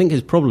missing. I think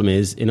his problem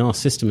is, in our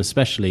system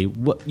especially,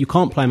 you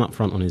can't play him up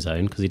front on his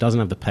own because he doesn't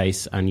have the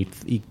pace, and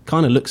he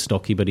kind of looks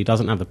stocky, but he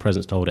doesn't have the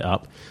presence to hold it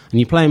up. And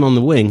you play him on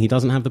the wing, he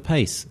doesn't have the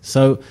pace.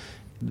 So,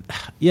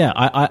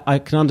 I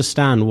can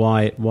understand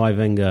why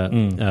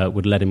Wenger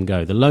would let him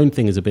go. The loan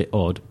thing is a bit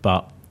odd,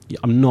 but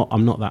I'm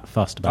not that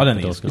fussed about it. I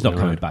don't think he's not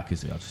coming back,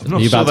 is he? Are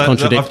you about to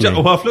contradict me?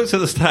 Well, I've looked at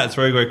the stats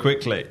very, very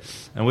quickly,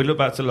 and we look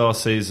back to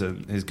last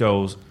season, his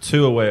goals,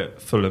 2 away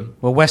at Fulham.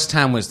 Well, West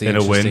Ham was the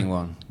interesting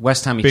one.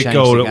 West Ham, he big changed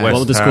goal the at game. West What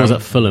were the scores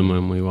at Fulham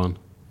when we won?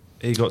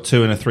 He got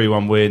 2 in a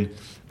 3-1 win.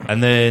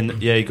 And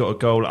then, he got a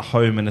goal at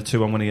home in a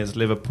 2-1 win against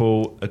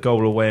Liverpool, a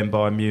goal away in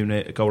Bayern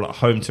Munich, a goal at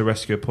home to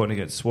rescue a point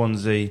against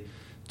Swansea,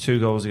 2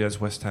 goals against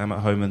West Ham at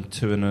home, and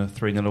 2 in a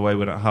 3-0 away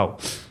win at Hull.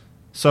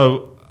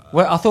 So...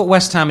 Well, I thought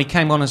West Ham, he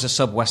came on as a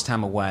sub West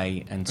Ham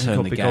away and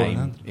turned the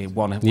game. He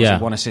won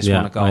assist,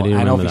 won a goal.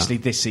 And obviously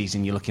this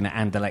season you're looking at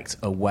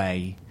Anderlecht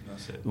away,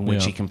 in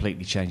which he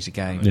completely changed the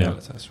game. Yeah.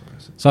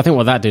 So I think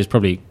what that does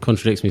probably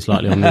contradicts me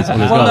slightly on this.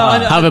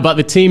 However, but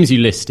the teams you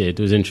listed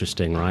was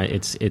interesting, right?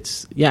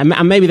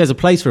 And maybe there's a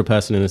place for a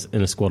person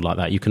in a squad like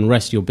that. You can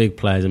rest your big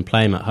players and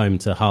play them at home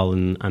to Hull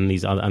and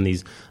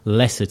these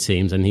lesser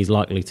teams, and he's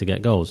likely to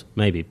get goals,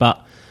 maybe.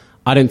 But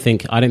I don't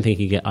think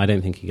he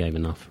gave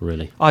enough,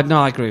 really. I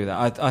agree with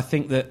that. I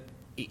think that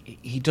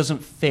he doesn't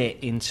fit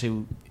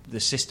into the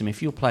system.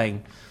 If you're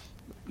playing,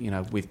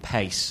 with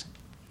pace,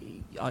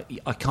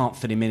 I can't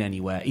fit him in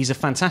anywhere. He's a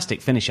fantastic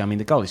finisher. I mean,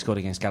 the goal he scored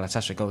against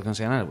Galatasaray, goal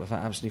against Ghana, was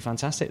absolutely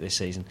fantastic this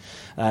season.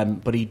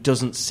 But he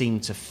doesn't seem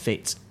to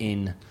fit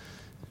in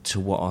to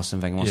what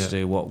Arsene Wenger wants to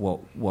do,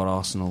 what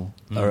Arsenal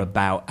are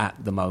about at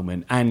the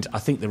moment. And I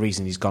think the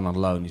reason he's gone on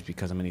loan is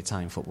because,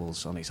 Italian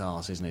football's on its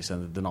arse, isn't it? So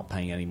they're not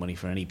paying any money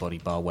for anybody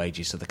bar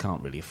wages, so they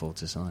can't really afford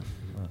to sign.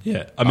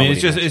 Yeah,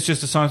 it's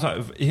just a sign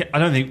of... I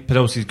don't think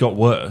Podolski's got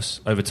worse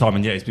over time,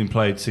 and yet he's been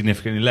played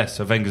significantly less.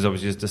 So Wenger's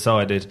obviously just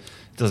decided it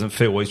doesn't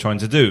fit what he's trying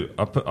to do.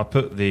 I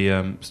put the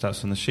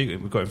stats on the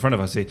sheet we've got in front of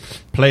us. He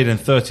played in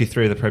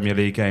 33 of the Premier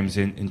League games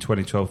in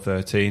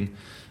 2012-13.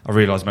 I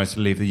realised I managed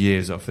to leave the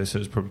years off this, so it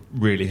was probably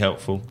really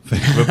helpful for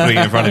putting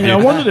it in front of you. I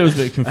wondered it was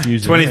a bit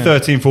confusing.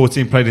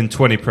 2013-14 played in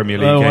 20 Premier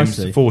League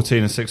games,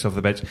 14 and 6 off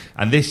the bench.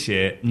 And this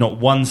year, not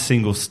one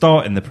single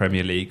start in the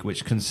Premier League,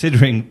 which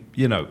considering,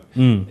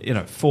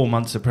 4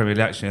 months of Premier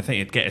League action, I think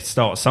you'd get a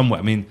start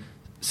somewhere. I mean,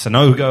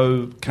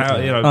 Sanogo,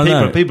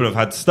 people have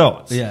had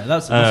starts. Yeah,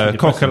 that's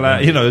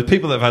Coquelin,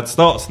 people that have had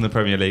starts in the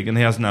Premier League, and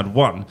he hasn't had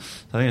one.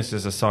 I think it's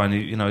just a sign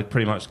he'd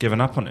pretty much given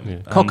up on him.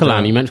 Yeah.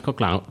 Coquelin, you mentioned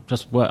Coquelin.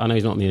 I know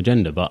he's not on the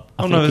agenda, but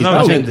there's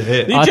no agenda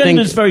here. The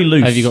agenda's very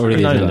loose. Have you got rid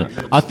of the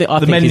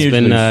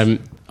agenda?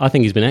 I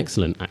think he's been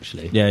excellent,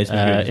 actually.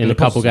 Yeah, in the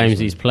couple games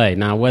he's played.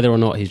 Now, whether or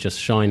not he's just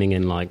shining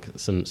in like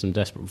some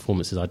desperate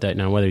performances, I don't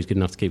know. Whether he's good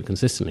enough to keep it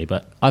consistently,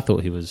 but I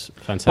thought he was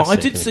fantastic. But I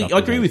did see. I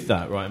agree with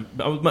that, right?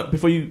 But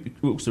before you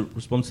also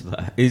respond to that,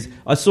 I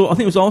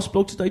think it was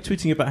Arseblog today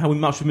tweeting about how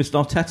much we missed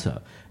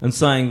Arteta and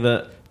saying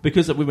that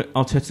because of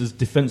Arteta's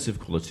defensive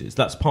qualities,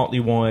 that's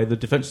partly why the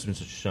defence has been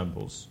such a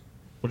shambles.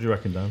 What do you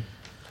reckon, Dan?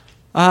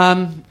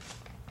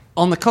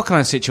 On the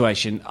Coquelin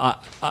situation,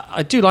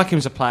 I do like him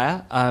as a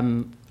player.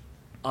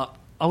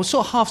 I was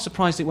sort of half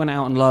surprised it went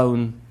out on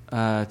loan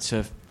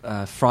to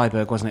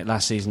Freiburg, wasn't it,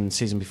 last season? The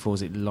season before,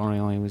 was it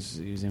Lorient?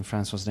 He was in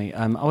France, wasn't he?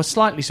 I was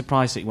slightly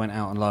surprised that he went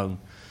out on loan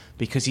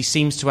because he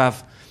seems to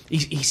have...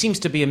 He seems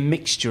to be a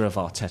mixture of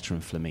Arteta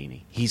and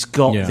Flamini. He's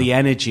got the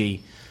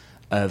energy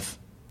of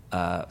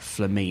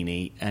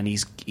Flamini, and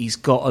he's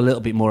got a little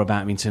bit more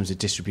about him in terms of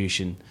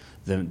distribution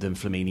than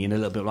Flamini, and a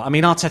little bit like...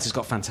 Arteta's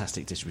got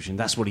fantastic distribution.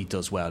 That's what he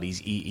does well.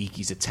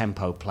 He's a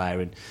tempo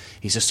player, and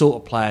he's a sort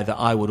of player that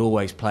I would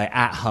always play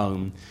at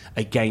home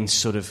against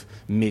sort of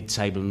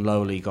mid-table and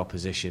low league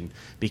opposition,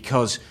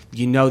 because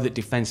you know that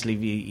defensively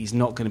he's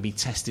not going to be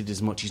tested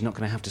as much. He's not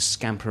going to have to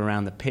scamper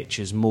around the pitch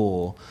as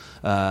more.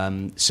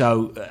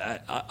 So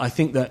I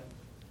think that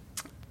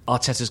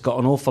Arteta's got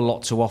an awful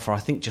lot to offer. I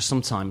think just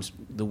sometimes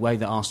the way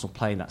that Arsenal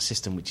play in that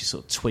system, which is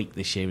sort of tweaked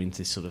this year into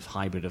this sort of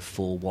hybrid of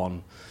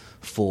 4-1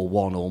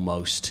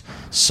 almost,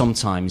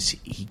 sometimes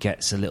he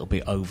gets a little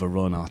bit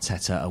overrun,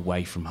 Arteta,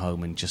 away from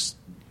home, and just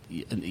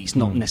it's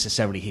not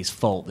necessarily his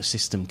fault. The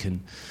system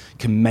can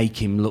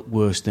make him look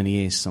worse than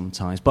he is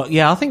sometimes. But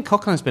yeah, I think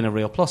Coquelin's been a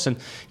real plus. And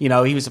he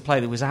was a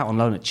player that was out on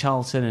loan at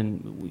Charlton,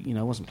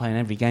 and wasn't playing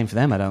every game for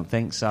them, I don't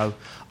think. So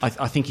I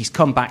think he's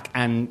come back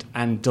and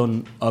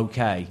done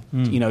okay.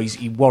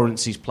 He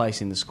warrants his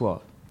place in the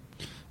squad.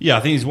 Yeah, I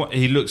think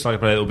he looks like a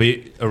player that will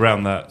be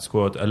around that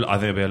squad. I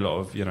think there'll be a lot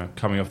of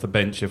coming off the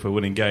bench if we're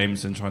winning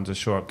games and trying to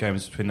shore up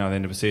games between now and the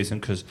end of the season,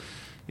 because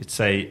you'd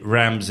say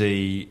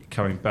Ramsey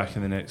coming back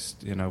in the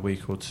next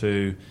week or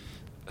two.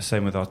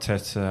 Same with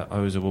Arteta,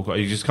 Ozil, Walcott.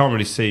 You just can't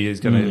really see he's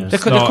going to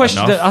start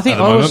question enough I think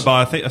at the moment.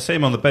 But I see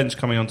him on the bench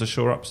coming on to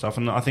shore up stuff,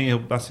 and I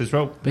think that's his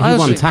role. But he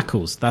won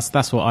tackles.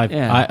 That's what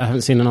I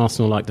haven't seen an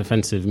Arsenal-like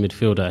defensive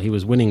midfielder. He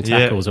was winning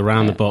tackles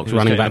around the box,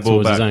 running back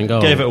towards his own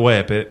goal. Gave it away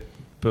a bit.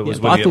 But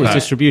I thought his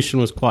distribution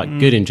was quite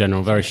good in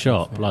general, very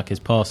sharp, like his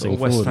passing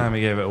forward. West Ham,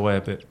 he gave it away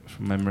a bit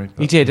from memory.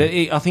 He did.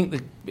 I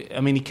think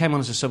he came on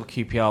as a sub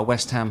QPR.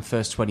 West Ham,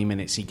 first 20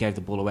 minutes, he gave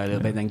the ball away a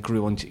little bit, then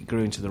grew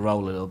into the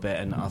role a little bit,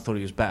 and I thought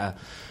he was better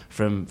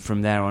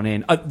from there on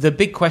in. The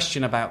big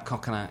question about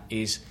Coquelin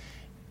is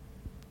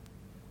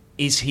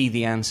he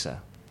the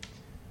answer?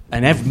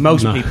 And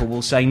most people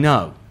will say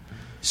no.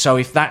 So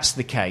if that's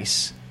the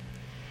case,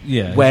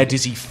 where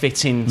does he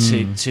fit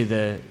into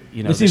the...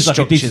 it seems like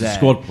a decent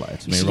squad player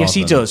to me. Yes,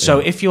 he does. So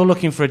if you're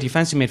looking for a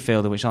defensive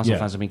midfielder, which Arsenal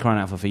fans have been crying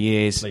out for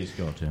years, please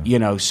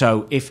God,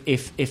 so if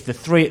the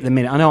three at the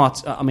minute,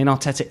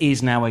 Arteta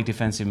is now a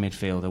defensive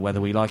midfielder,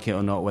 whether we like it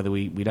or not, whether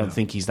we don't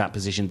think he's that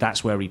position,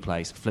 that's where he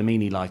plays.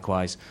 Flamini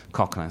likewise,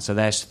 Coquelin. So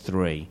there's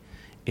three.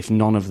 If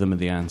none of them are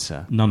the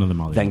answer,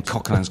 then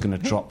Coquelin's going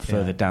to drop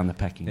further down the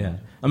pecking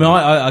order. I mean,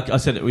 I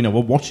said, we're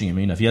watching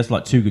him. If he has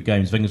like 2 good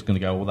games, Wenger's going to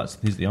go, well,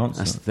 he's the answer.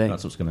 That's the thing.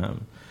 That's what's going to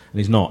happen. And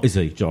he's not, is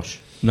he, Josh?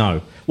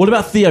 No. What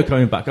about Theo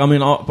coming back? I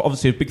mean,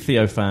 obviously a big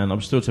Theo fan.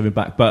 I'm still to him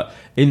back, but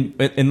in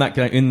that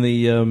game,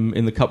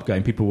 in the cup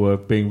game, people were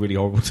being really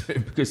horrible to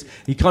him because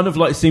he kind of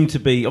like seemed to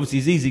be. Obviously,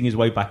 he's easing his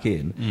way back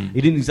in. He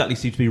didn't exactly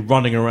seem to be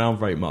running around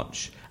very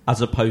much,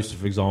 as opposed to,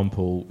 for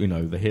example,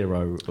 the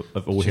hero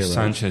of all heroes,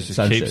 Sanchez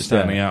keeps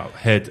standing out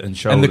head and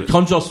shoulders. And the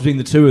contrast between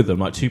the two of them,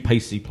 like two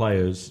pacey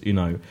players,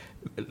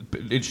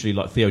 literally,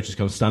 like Theo just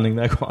kind of standing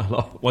there quite a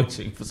lot,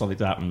 waiting for something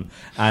to happen,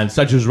 and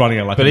Sanchez was running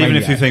like. But a even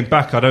maniac. if you think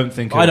back, I don't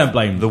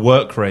blame him. The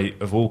work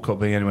rate of Walcott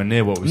being anywhere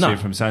near what we've seen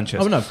from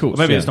Sanchez. Oh no, of course.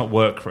 Maybe it's not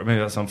work rate. Maybe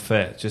that's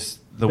unfair. Just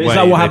the way. Is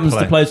that what happens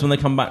to players when they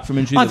come back from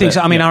injury? I think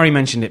so. I mean, Ari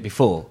mentioned it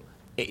before.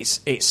 It's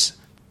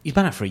he's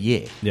been out for a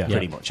year,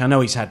 pretty much. I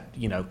know he's had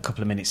a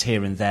couple of minutes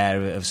here and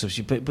there of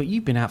substitute, but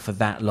you've been out for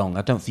that long.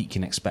 I don't think you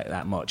can expect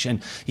that much.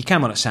 And he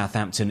came on at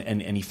Southampton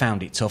and he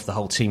found it tough. The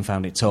whole team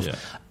found it tough. Yeah.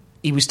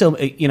 He was still,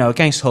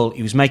 against Hull,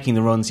 he was making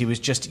the runs. He was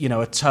just,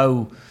 a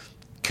toe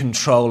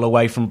control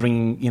away from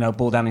bringing,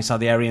 ball down inside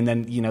the area, and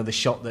then, the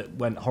shot that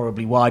went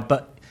horribly wide.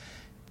 But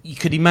you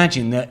could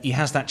imagine that he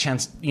has that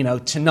chance,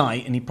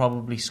 tonight, and he'd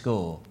probably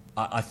score.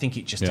 I think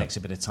it just takes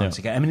a bit of time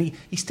to get. I mean,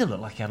 he still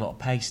looked like he had a lot of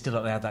pace, still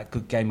looked like he had that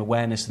good game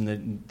awareness, and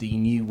that he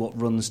knew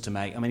what runs to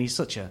make. I mean, he's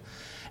such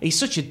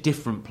a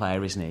different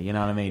player, isn't he? You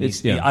know what I mean?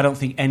 I don't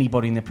think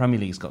anybody in the Premier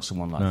League's got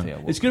someone like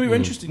Theo. It's going to be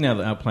interesting now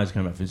that our players are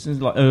coming back. For instance,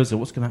 like Ozil,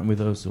 what's going to happen with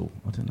Ozil?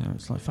 I don't know.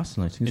 It's like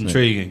fascinating, isn't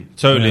intriguing. It?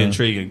 Totally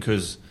intriguing,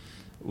 because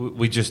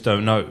we just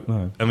don't know.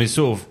 No. I mean,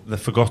 sort of the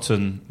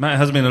forgotten. There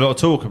hasn't been a lot of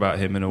talk about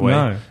him in a way.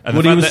 No.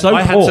 And he was so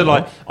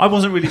poor. I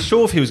wasn't really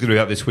sure if he was going to be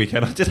out this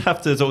weekend. I did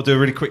have to sort of do a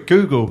really quick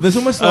Google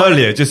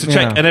earlier just to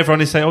check, and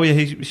everyone is saying, "Oh yeah,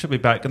 he should be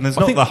back." And there's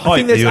not the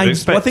hype that you would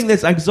expect. I think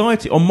there's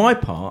anxiety on my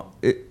part.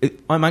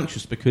 I'm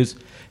anxious because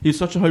he was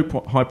such a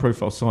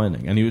high-profile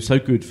signing, and he was so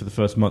good for the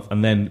first month,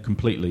 and then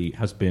completely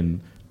has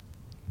been,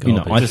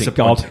 I think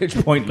garbage,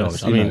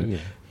 pointless.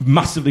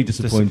 Massively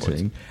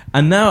disappointing.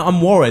 And now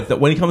I'm worried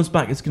that when he comes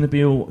back, it's going to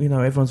be all,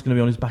 everyone's going to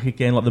be on his back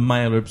again, like the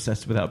Mail are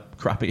obsessed with how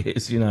crap he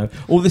is,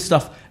 all this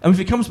stuff. And if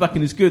he comes back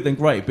and is good, then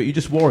great. But you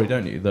just worry,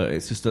 don't you, that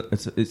it's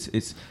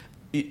just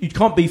you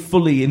can't be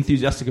fully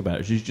enthusiastic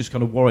about it. You just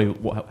kind of worry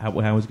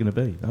how it's going to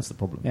be. That's the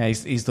problem. Yeah,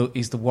 he's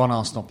the one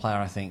Arsenal player,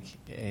 I think,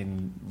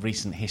 in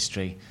recent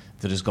history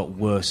that has got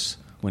worse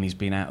when he's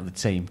been out of the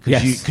team.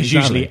 Because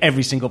usually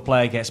every single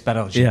player gets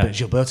better.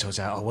 Gilberto's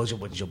out. When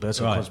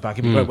Gilberto comes back,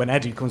 it'll be great. When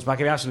Eddie comes back,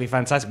 it'll be absolutely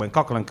fantastic. When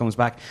Coquelin comes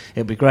back,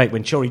 it'll be great.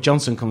 When Chori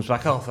Johnson comes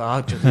back, it'll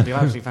be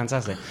absolutely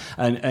fantastic.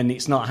 And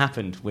it's not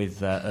happened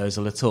with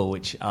Ozil at all,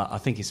 which I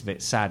think is a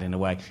bit sad in a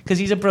way. Because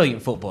he's a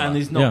brilliant footballer. And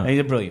he's not. He's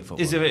a brilliant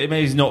footballer.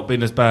 He's not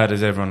been as bad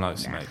as everyone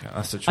likes to make it.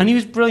 That's the truth. And he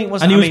was brilliant,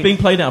 wasn't he? And he was being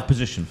played out of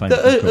position.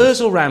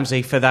 Ozil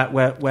Ramsey for that,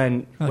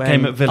 when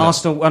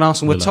Arsenal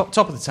were top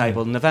of the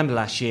table in November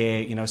last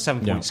year,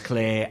 7 points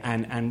clear.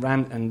 And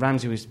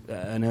Ramsey was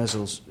and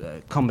Ozil's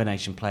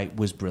combination play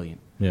was brilliant.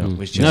 Yeah.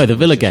 The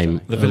Villa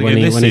game when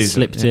he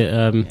slipped it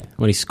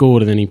when he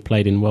scored and then he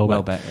played in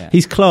Welbeck.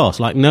 He's class.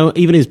 Like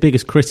even his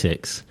biggest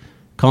critics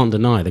can't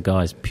deny the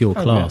guy's pure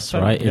class,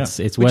 right? Yeah.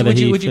 It's whether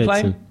would you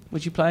play him?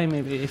 Would you play him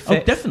if Oh,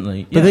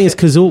 definitely. But the thing is,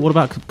 Cazorla, what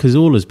about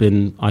Cazorla's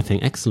been, I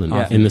think,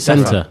 excellent in the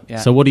centre. Yeah.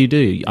 So what do you do?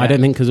 Yeah. I don't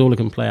think Cazorla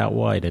can play out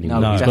wide anymore.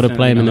 No, he's got to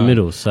play him in the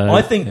middle. So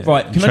I think,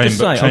 right, can I just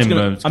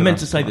say, I meant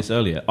to say this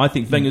earlier, I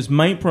think Wenger's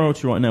main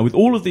priority right now, with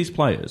all of these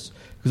players,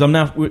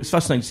 because it's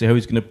fascinating to see how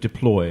he's going to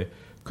deploy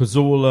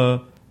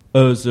Cazorla,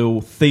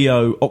 Ozil,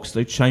 Theo,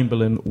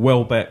 Oxlade-Chamberlain,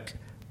 Welbeck,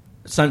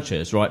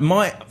 Sanchez, right?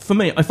 For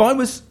me, if I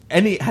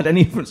had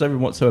any influence over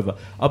him whatsoever,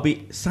 I'd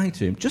be saying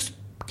to him, just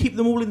keep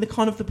them all in the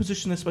kind of the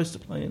position they're supposed to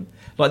play in,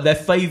 like their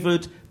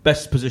favoured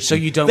best position. So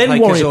you don't play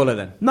Cazorla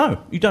then?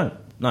 No, you don't.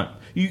 No,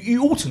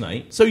 you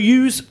alternate. So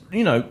use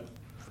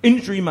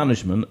injury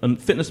management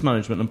and fitness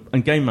management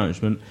and game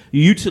management.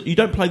 You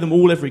don't play them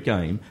all every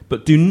game,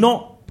 but do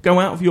not go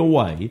out of your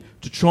way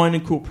to try and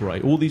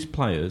incorporate all these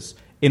players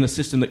in a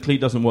system that clearly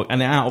doesn't work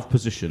and out of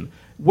position.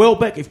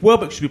 If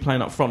Welbeck should be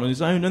playing up front on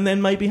his own, and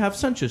then maybe have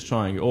Sanchez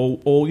trying or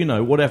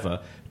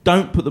whatever.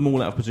 Don't put them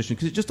all out of position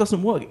because it just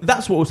doesn't work.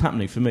 That's what was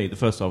happening for me the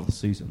first half of the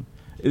season.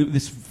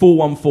 This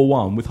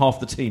 4-1-4-1 with half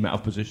the team out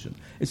of position.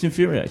 It's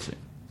infuriating.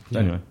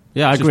 Anyway.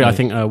 Yeah, I agree. I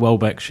think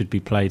Welbeck should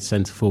be played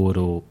centre forward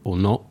or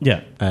not.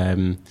 Yeah. I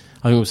think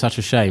it was such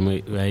a shame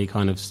where he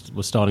kind of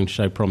was starting to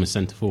show promise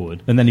centre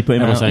forward. And then he put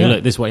him out. saying,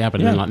 look, this is what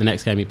happened. And then the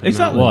next game he put him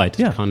out wide.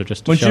 Yeah. Kind of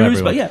just to show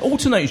everyone.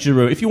 Alternate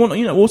Giroud if you want,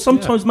 or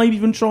sometimes maybe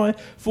even try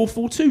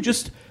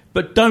 4-4-2.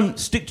 But don't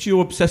stick to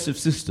your obsessive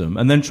system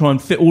and then try and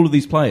fit all of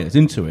these players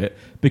into it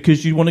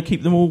because you want to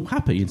keep them all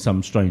happy in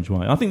some strange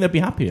way. I think they'd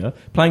be happier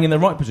playing in their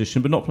right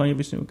position but not playing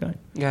every single game.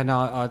 Yeah,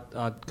 no,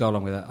 I'd go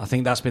along with that. I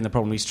think that's been the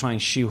problem. He's trying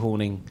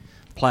shoehorning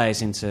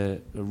players into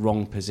the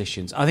wrong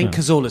positions. I think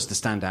Cazorla's the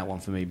standout one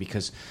for me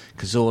because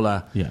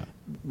Cazorla,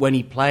 when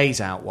he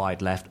plays out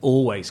wide left,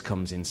 always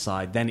comes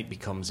inside. Then it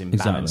becomes imbalanced.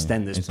 Exactly.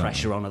 Then there's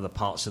pressure on other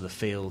parts of the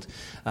field,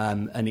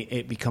 and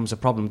it becomes a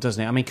problem,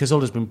 doesn't it? I mean,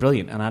 Cazorla's been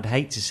brilliant, and I'd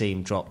hate to see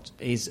him dropped.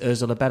 Is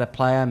Ozil a better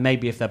player?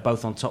 Maybe if they're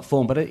both on top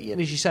form, but as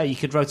you say, you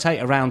could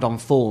rotate around on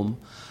form.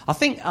 I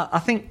think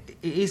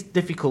it is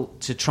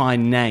difficult to try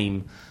and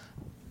name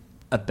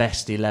a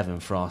best 11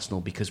 for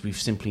Arsenal because we've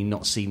simply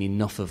not seen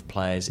enough of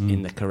players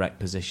in the correct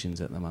positions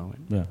at the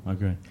moment. Yeah, I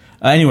agree.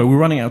 Anyway, we're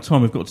running out of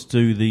time. We've got to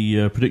do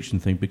the prediction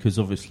thing because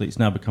obviously it's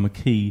now become a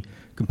key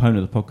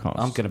component of the podcast.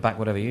 I'm going to back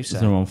whatever you say.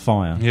 They're on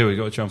fire. Yeah, we've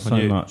got to jump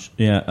on you. So much.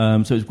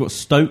 Yeah, so we've got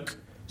Stoke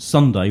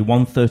Sunday,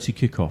 1:30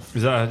 kickoff.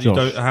 Is that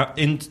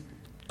in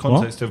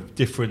context of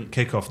different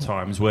kickoff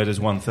times, where does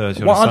 1:30 on a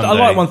Sunday I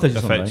like 1:30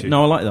 affect you?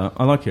 No, I like that.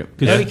 I like it.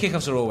 Early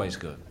kickoffs are always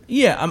good.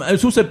 Yeah,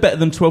 it's also better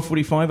than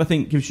 12:45. I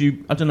think gives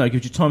you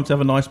time to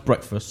have a nice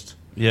breakfast.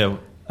 Yeah.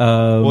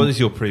 What is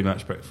your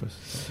pre-match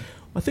breakfast?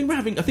 I think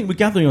we're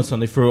gathering on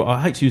Sunday for.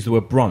 I hate to use the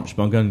word brunch,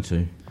 but I'm going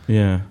to.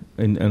 Yeah,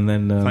 and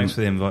then. Thanks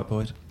for the invite,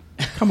 Boyd.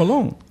 Come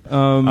along.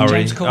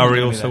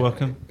 Ari also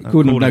welcome.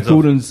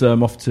 Gordon's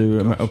off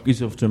to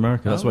he's off to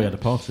America. That's why he had a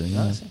party.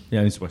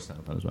 Yeah, he's West Ham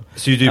as well.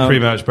 So you do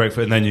pre-match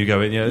breakfast and then you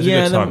go in. Yeah, it's a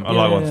good time. I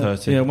like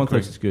 1:30. Yeah, 1:30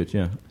 is good.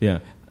 Yeah.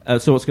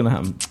 So what's going to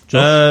happen,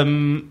 Josh?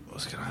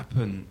 What's going to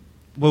happen?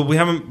 Well, we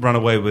haven't run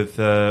away with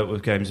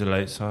games of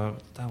late, so I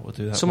doubt we'll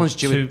do that. Someone's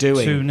doing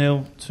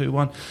 2-0,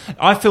 2-1.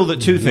 I feel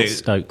that two things.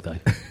 Stoke though.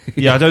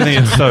 Yeah, I don't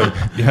think it's Stoke.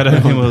 I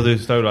don't think we'll do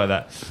Stoke like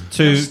that.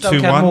 2-1.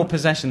 Stoke had more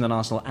possession than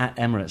Arsenal at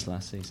Emirates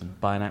last season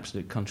by an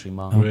absolute country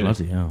mile. Oh,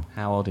 bloody hell!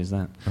 How odd is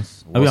that?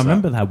 I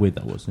remember how weird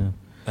that was. Yeah.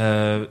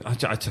 I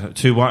don't know.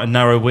 2-1, a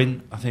narrow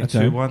win. I think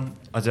 2-1.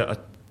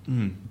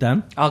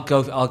 Dan, I'll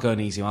go an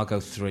easy one. I'll go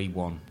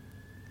 3-1.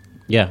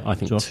 Yeah, I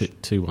think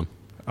 2-1.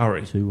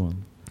 Ari, 2-1.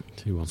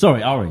 2-1.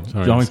 Sorry, Ari.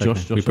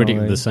 Josh. We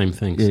predicted the same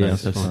thing. Yeah,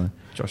 so sorry.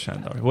 Josh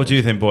and Ari. What do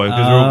you think, boy?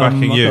 Because we're all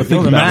backing you. I think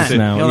You're the man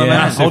now. You're the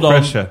man.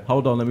 Pressure.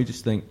 Hold on. Let me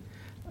just think.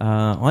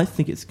 I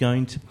think it's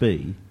going to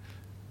be.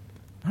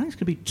 I think it's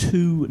going to be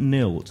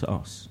 2-0 to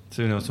us.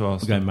 2-0 to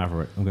us. I'm going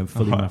Maverick. I'm going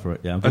fully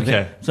Maverick. Yeah.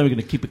 Okay. So we're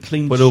going to keep a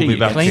clean sheet. We'll all be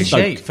back. Clean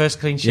sheet. First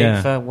clean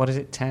sheet for, what is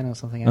it, 10 or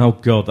something? Oh,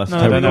 God. That's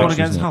terrible. No one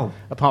against Hull.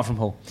 Apart from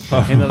Hull.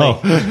 In the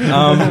league.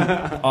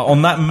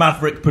 On that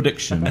Maverick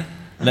prediction,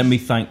 let me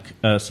thank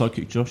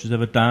Psychic Josh as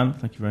ever. Dan,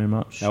 thank you very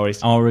much. No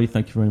worries. Ari,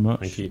 thank you very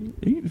much. Thank you.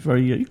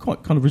 You're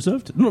quite kind of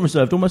reserved. Not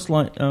reserved, almost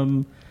like...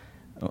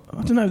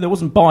 I don't know. There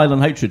wasn't bile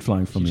and hatred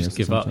flowing from you. Just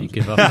give up. You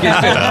give up.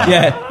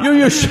 Yeah,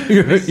 you're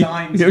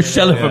a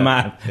shell of a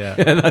man. Yeah,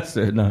 that's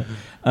it. No,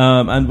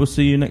 and we'll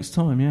see you next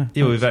time. Yeah,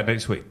 we'll be back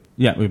next week.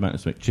 Yeah, we'll be back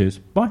next week. Cheers.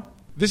 Bye.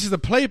 This is a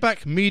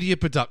Playback Media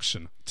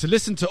production. To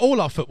listen to all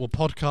our football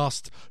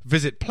podcasts,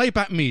 visit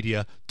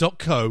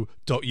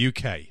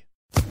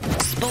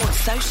playbackmedia.co.uk. Sports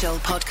Social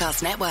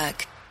Podcast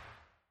Network.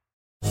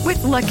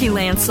 With Lucky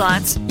Land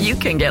Slots, you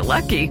can get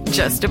lucky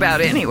just about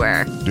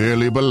anywhere.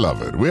 Dearly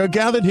beloved, we are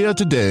gathered here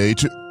today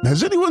to...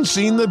 Has anyone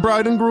seen the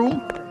bride and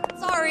groom?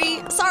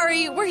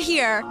 Sorry, we're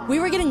here. We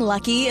were getting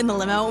lucky in the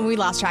limo and we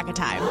lost track of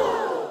time.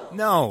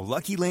 No,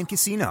 Lucky Land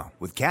Casino,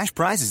 with cash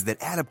prizes that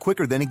add up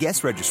quicker than a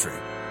guest registry.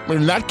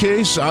 In that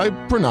case, I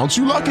pronounce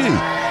you lucky.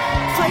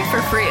 Play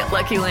for free at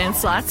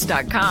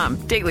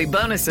LuckyLandSlots.com. Daily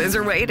bonuses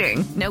are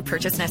waiting. No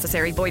purchase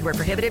necessary. Void where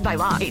prohibited by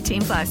law.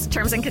 18+.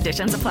 Terms and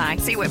conditions apply.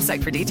 See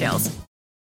website for details.